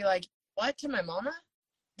back in and be like, what, to my mama?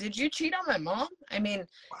 Did you cheat on my mom? I mean,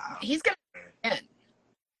 wow. He's going to end.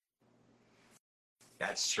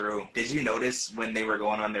 That's true. Did you notice when they were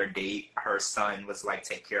going on their date, her son was like,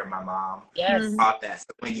 take care of my mom? Yes. I thought that. So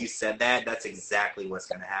when you said that, that's exactly what's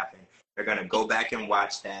going to happen. They're going to go back and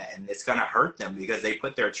watch that, and it's going to hurt them because they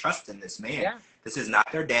put their trust in this man. Yeah. This is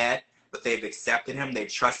not their dad, but they've accepted him. They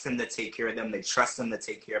trust him to take care of them. They trust him to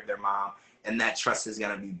take care of their mom, and that trust is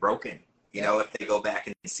going to be broken, if they go back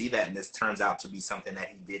and see that, and this turns out to be something that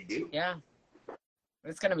he did do. Yeah.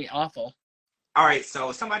 It's going to be awful. All right,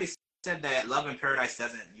 so somebody said that Love in Paradise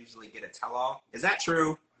doesn't usually get a tell-all. Is that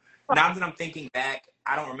true? Now that I'm thinking back,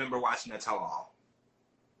 I don't remember watching a tell-all.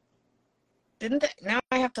 Didn't they? Now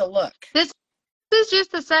I have to look. This is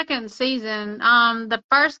just the second season. The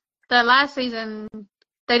last season,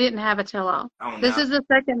 they didn't have a tell-all. Oh, no. This is the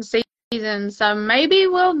second season, so maybe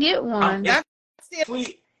we'll get one.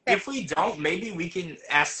 If we don't, maybe we can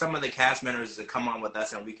ask some of the cast members to come on with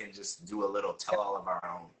us, and we can just do a little tell-all of our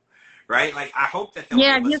own. Right? Like, I hope that they'll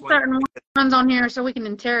get certain ones on here so we can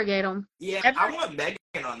interrogate them. Yeah, I want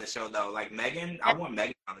Megan on the show, though. Like, I want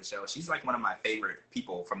Megan on the show. She's, like, one of my favorite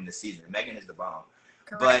people from this season. Megan is the bomb.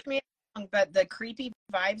 Correct me if I'm wrong, but the creepy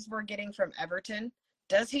vibes we're getting from Everton,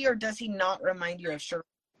 does he or does he not remind you of Sherlock?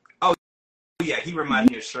 Oh, yeah, he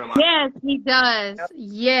reminds me of Sherlock. Yes, he does. Yep.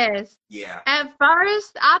 Yes. Yeah. At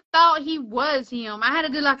first, I thought he was him. I had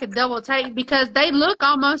to do, like, a double take because they look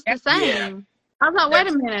almost the same. Yeah. I was like,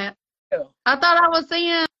 wait a minute. I thought I was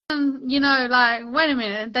seeing, wait a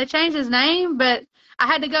minute. They changed his name, but I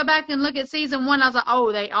had to go back and look at season 1. I was like,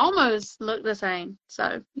 oh, they almost look the same.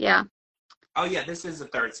 So, yeah. Oh, yeah, this is the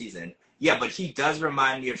 3rd season. Yeah, but he does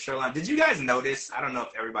remind me of Sherlock. Did you guys notice? I don't know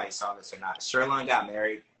if everybody saw this or not. Sherlock got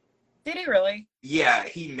married. Did he really? Yeah,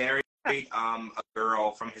 he married a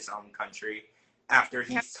girl from his own country after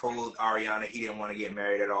he told Ariana he didn't want to get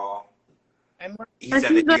married at all. He said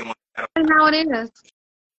that he didn't want to. I know it is.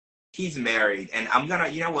 He's married, and I'm gonna,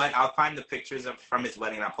 you know what? I'll find the pictures from his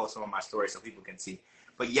wedding and I'll post them on my story so people can see.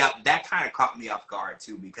 But yeah, that kind of caught me off guard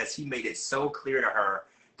too, because he made it so clear to her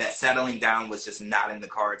that settling down was just not in the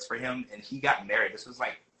cards for him, and he got married. This was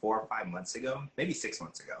like 4 or 5 months ago, maybe 6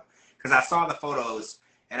 months ago, because I saw the photos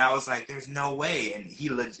and I was like, "There's no way!" And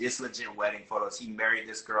it's legit wedding photos. He married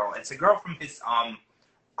this girl. It's a girl from his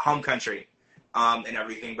home country. And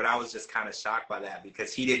everything, but I was just kind of shocked by that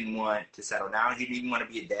because he didn't want to settle down. He didn't even want to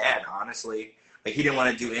be a dad, honestly. Like, he didn't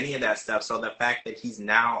want to do any of that stuff. So the fact that he's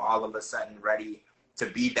now all of a sudden ready to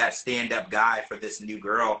be that stand-up guy for this new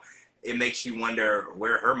girl, it makes you wonder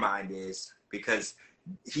where her mind is, because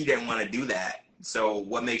he didn't want to do that. So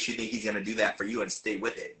what makes you think he's going to do that for you and stay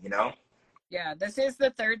with it, Yeah, this is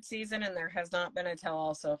the 3rd season, and there has not been a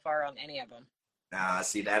tell-all so far on any of them. Nah,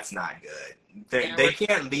 see, that's not good. Yeah, They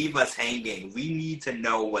can't leave us hanging. We need to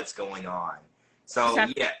know what's going on. So,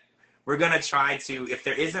 yeah, we're going to try to, if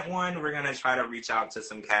there isn't one, we're going to try to reach out to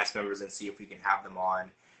some cast members and see if we can have them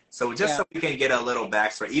on. So just so we can get a little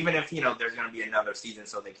backstory, even if, you know, there's going to be another season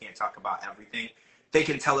so they can't talk about everything, they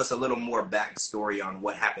can tell us a little more backstory on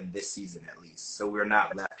what happened this season at least, so we're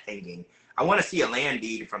not left hanging. I want to see a land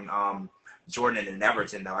deed from Jordan and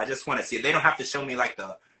Everton, though. I just want to see it. They don't have to show me, like,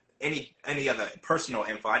 any other personal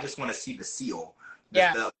info. I just want to see the seal.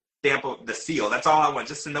 The stamp of the seal. That's all I want,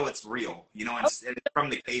 just to know it's real, you know, and it's from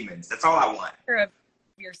the Caymans. That's all I want. Of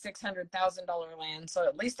your $600,000 land, so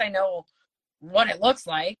at least I know what it looks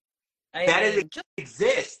like. It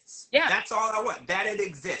exists. Yeah. That's all I want. That it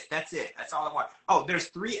exists. That's it. That's all I want. Oh, there's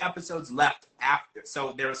 3 episodes left after.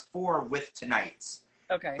 So there's 4 with tonight's.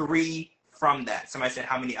 Okay. 3 from that. Somebody said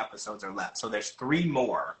how many episodes are left. So there's 3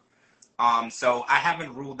 more. So I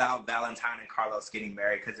haven't ruled out Valentine and Carlos getting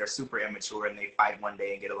married because they're super immature and they fight one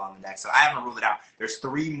day and get along the next. So I haven't ruled it out. There's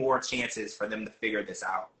 3 more chances for them to figure this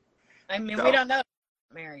out. I mean, we don't know.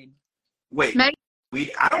 Married. Wait.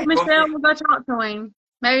 I don't know. Michelle will go talk to him.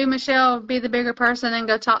 Maybe Michelle will be the bigger person and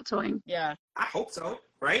go talk to him. Yeah. I hope so,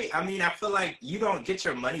 right? I mean, I feel like you don't get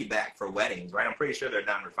your money back for weddings, right? I'm pretty sure they're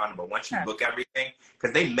non-refundable once you book everything,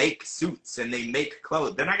 because they make suits and they make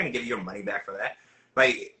clothes. They're not going to give you your money back for that.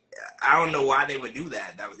 Like, I don't know why they would do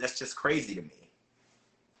that. That's just crazy to me.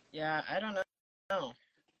 Yeah, I don't know.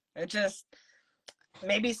 It just,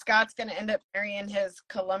 maybe Scott's going to end up marrying his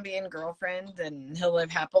Colombian girlfriend and he'll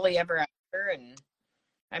live happily ever after. And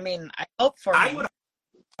I mean, I hope for him.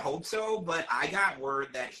 I hope so, but I got word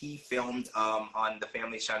that he filmed on the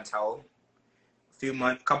Family Chantel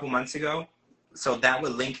a couple months ago, so that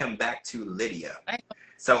would link him back to Lydia.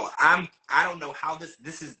 So I don't know how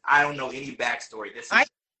this is. I don't know any backstory. This is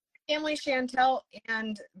Family Chantel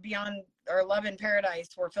and Beyond or Love in Paradise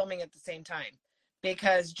were filming at the same time,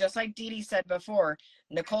 because just like DeeDee said before,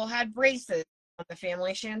 Nicole had braces on the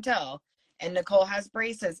Family Chantel, and Nicole has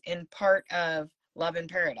braces in part of Love in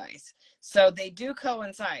Paradise. So they do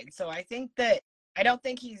coincide. So I think that, I don't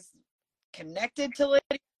think he's connected to Lydia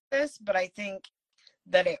with this, but I think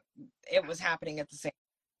that it was happening at the same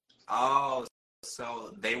time. Oh,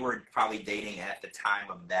 so they were probably dating at the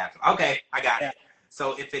time of that. Okay, I got it.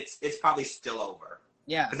 So if it's probably still over.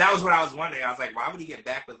 Yeah. Because that was what I was wondering. I was like, why would he get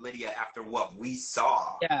back with Lydia after what we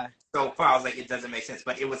saw? Yeah. So far, I was like, it doesn't make sense.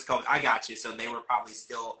 But it was called, I got you. So they were probably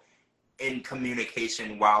still in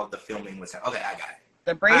communication while the filming was happening. Okay, I got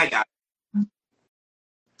it. I got it.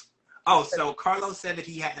 Oh, so Carlos said that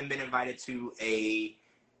he hadn't been invited to a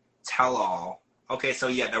tell-all. Okay, so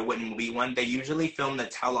yeah, there wouldn't be one. They usually film the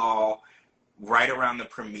tell-all right around the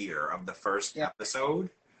premiere of the first episode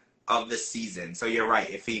of the season. So you're right.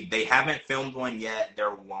 If they haven't filmed one yet,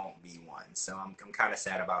 there won't be one. So I'm kind of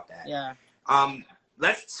sad about that. Yeah.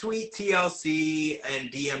 Let's tweet TLC and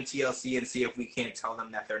DM TLC and see if we can't tell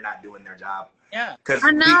them that they're not doing their job. Yeah. Because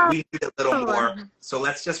we need a little more. So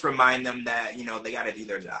let's just remind them that, you know, they got to do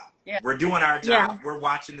their job. Yeah. We're doing our job. Yeah. We're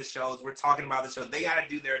watching the shows. We're talking about the show. They got to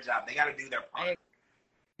do their job. They got to do their part. I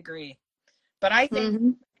agree. But I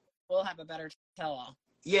think we'll have a better tell-all.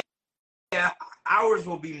 Yeah, ours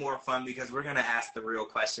will be more fun because we're going to ask the real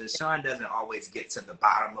questions. Sean doesn't always get to the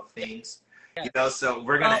bottom of things, you know, so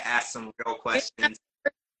we're going to ask some real questions.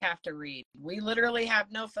 Have to read. We literally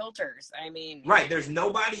have no filters. I mean, right. There's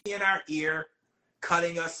nobody in our ear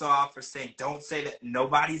cutting us off or saying, don't say that.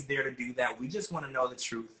 Nobody's there to do that. We just want to know the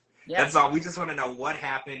truth. Yeah. That's all. We just want to know what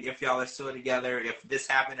happened, if y'all are still together, if this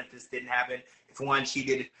happened, if this didn't happen, if one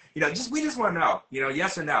cheated, you know, we just want to know, you know,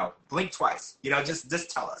 yes or no, blink twice, you know, just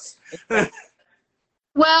tell us.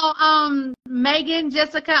 Well, Megan,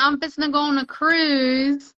 Jessica, I'm fixing to go on a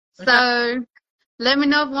cruise. So let me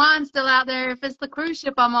know if Juan's still out there. If it's the cruise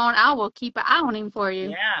ship I'm on, I will keep an eye on him for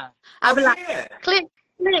you. Yeah. I'll be like, click,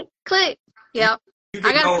 click, click. Yep.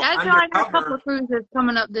 I got a couple of cruises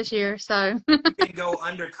coming up this year, so. You can go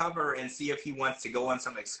undercover and see if he wants to go on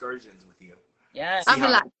some excursions with you. Yes. I'll be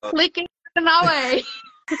like, clicking away.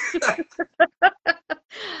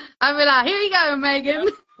 I'll be like, here you go, Megan.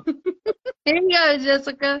 Here you go,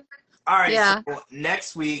 Jessica. All right, so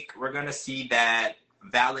next week we're going to see that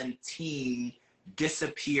Valentine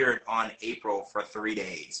disappeared on April for 3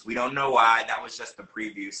 days. We don't know why. That was just the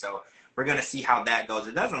preview, so we're going to see how that goes.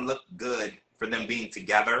 It doesn't look good for them being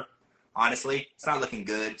together, honestly. It's not looking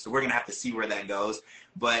good, so we're going to have to see where that goes.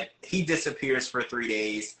 But he disappears for 3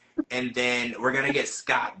 days, and then we're going to get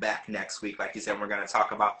Scott back next week. Like you said, we're going to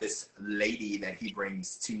talk about this lady that he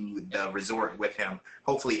brings to the resort with him,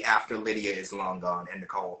 hopefully after Lydia is long gone and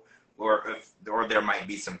Nicole. or there might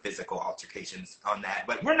be some physical altercations on that.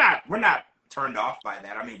 But we're not turned off by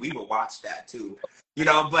that. I mean, we will watch that too, you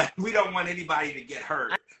know. But we don't want anybody to get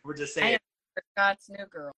hurt. We're just saying. Scott's new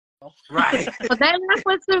girl. Right. Well, they left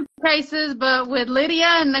with suitcases, but with Lydia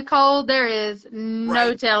and Nicole, there is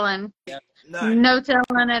no telling. None. No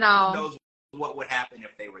telling at all. Who knows what would happen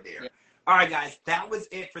if they were there. All right, guys, that was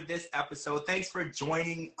it for this episode. Thanks for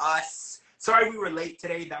joining us. Sorry we were late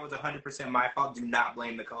today. That was 100% my fault. Do not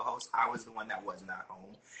blame the co-host. I was the one that was not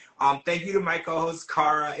home. Thank you to my co-hosts,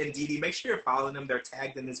 Cara and DeeDee. Make sure you're following them. They're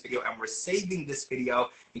tagged in this video, and we're saving this video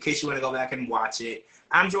in case you want to go back and watch it.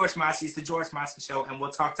 I'm George Mossey. It's the George Mossey Show, and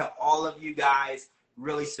we'll talk to all of you guys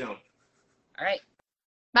really soon. All right.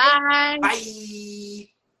 Bye. Bye.